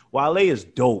 like Wale is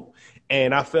dope,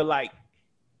 and I feel like,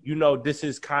 you know, this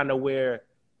is kind of where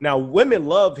now women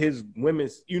love his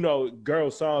women's, you know,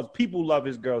 girl songs. People love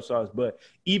his girl songs, but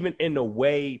even in the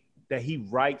way that he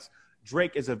writes,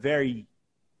 Drake is a very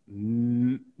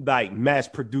like mass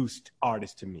produced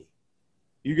artist to me.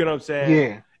 You get what I'm saying?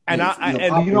 Yeah. And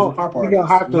You don't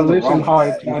have to listen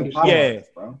hard to understand.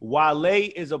 Wale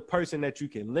is a person that you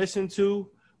can listen to,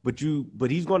 but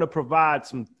he's going to provide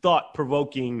some thought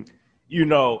provoking, you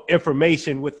know,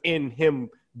 information within him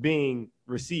being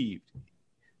received.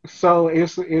 So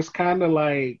it's kind of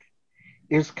like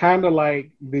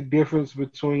the difference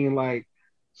between like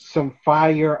some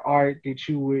fire art that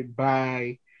you would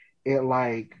buy at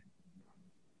like,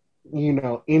 you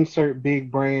know, insert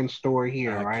big brand store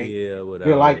here, right? Yeah,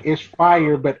 whatever. They're like, it's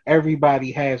fire, but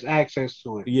everybody has access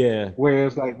to it. Yeah.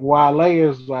 Whereas like Wale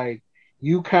is like,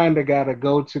 you kind of got to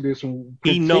go to this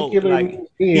particular museum.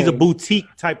 He's a boutique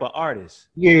type of artist.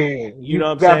 Yeah, you know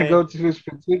what I'm got to saying? go to this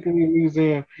particular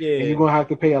museum, and you're gonna have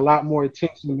to pay a lot more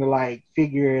attention to like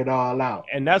figure it all out.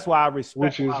 And that's why I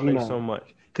respect Wale so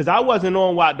much, because I wasn't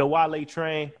on the Wale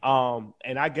train.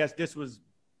 And I guess this was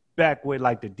back with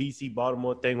like the DC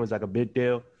Baltimore thing was like a big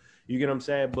deal. You get what I'm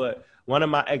saying? But one of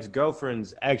my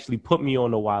ex-girlfriends actually put me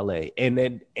on the Wale,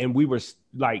 and we were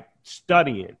like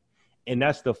studying. And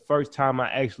that's the first time I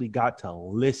actually got to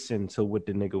listen to what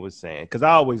the nigga was saying. Because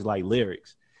I always like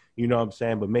lyrics, you know what I'm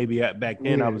saying? But maybe back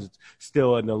then I was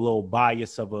still in a little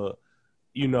bias of a,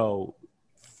 you know,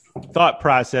 thought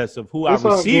process of who I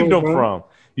received them from.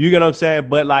 You get what I'm saying?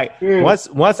 But like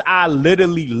once I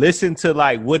literally listened to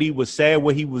like what he was saying,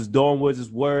 what he was doing with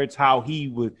his words, how he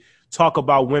would talk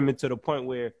about women to the point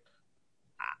where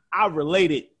I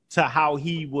related to how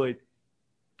he would.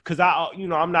 Because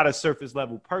I'm not a surface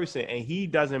level person, and he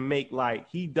doesn't make like,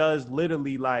 he does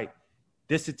literally like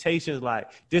dissertations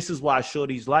like, this is why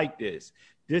shorty's like this.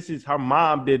 This is her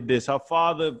mom did this, her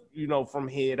father, you know, from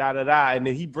here, and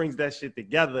then he brings that shit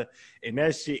together, and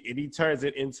that shit, and he turns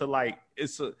it into like,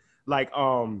 it's a, like,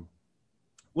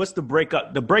 what's the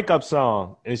breakup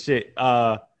song and shit?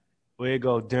 Where it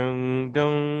go, dun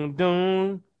dun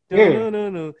dun.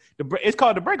 Yeah. It's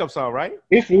called the breakup song, right?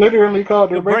 It's literally called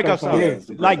the breakup song. Yeah.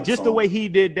 Like just the way he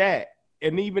did that,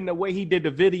 and even the way he did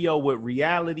the video with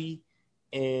reality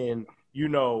and, you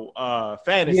know,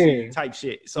 fantasy type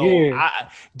shit. So I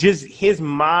just, his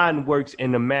mind works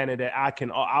in a manner that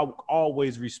I'll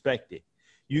always respect it.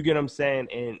 You get what I'm saying?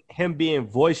 And him being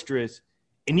boisterous,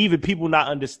 and even people not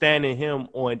understanding him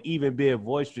on even being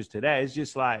boisterous to that, it's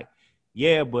just like,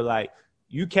 yeah, but like,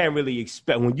 you can't really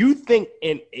expect, when you think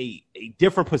in a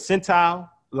different percentile,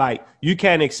 like you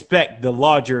can't expect the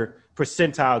larger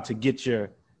percentile to get your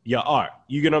art.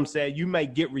 You get what I'm saying? You may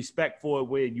get respect for it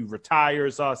when you retire,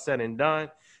 it's all said and done.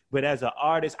 But as an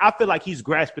artist, I feel like he's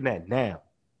grasping that now.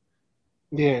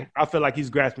 Yeah. I feel like he's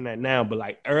grasping that now. But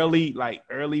like early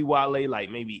Wale, like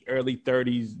maybe early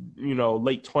 30s, you know,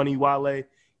 late 20 Wale,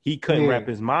 he couldn't wrap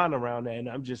his mind around that. And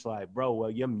I'm just like, bro, well,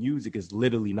 your music is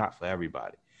literally not for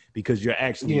everybody. Because you're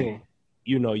actually,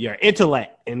 you know, your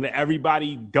intellect, and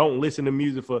everybody don't listen to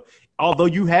music for, although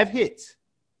you have hits.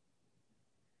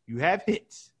 But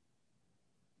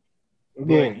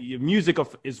your music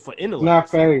is for intellect. Not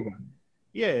for everybody.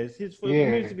 Yeah,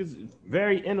 music is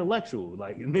very intellectual.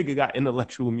 Like, a nigga got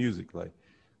intellectual music. Like,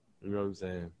 you know what I'm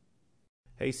saying?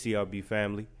 Hey, C.R.B.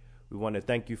 family. We want to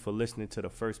thank you for listening to the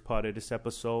first part of this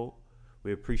episode.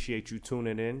 We appreciate you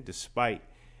tuning in despite,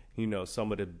 you know,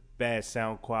 some of the bad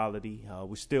sound quality.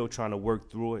 We're still trying to work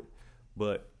through it,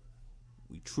 but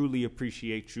we truly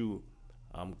appreciate you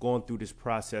going through this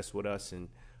process with us, and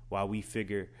while we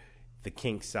figure the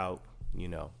kinks out, you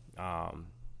know.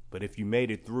 But if you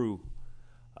made it through,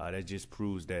 that just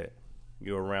proves that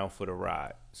you're around for the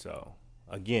ride. So,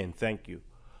 again, thank you.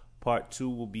 Part 2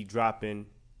 will be dropping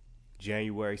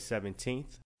January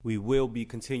 17th. We will be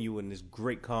continuing this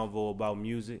great convo about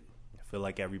music. I feel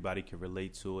like everybody can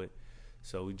relate to it.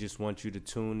 So we just want you to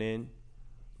tune in,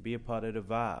 be a part of the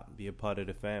vibe, be a part of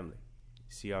the family.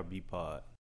 C.R.B. Pod.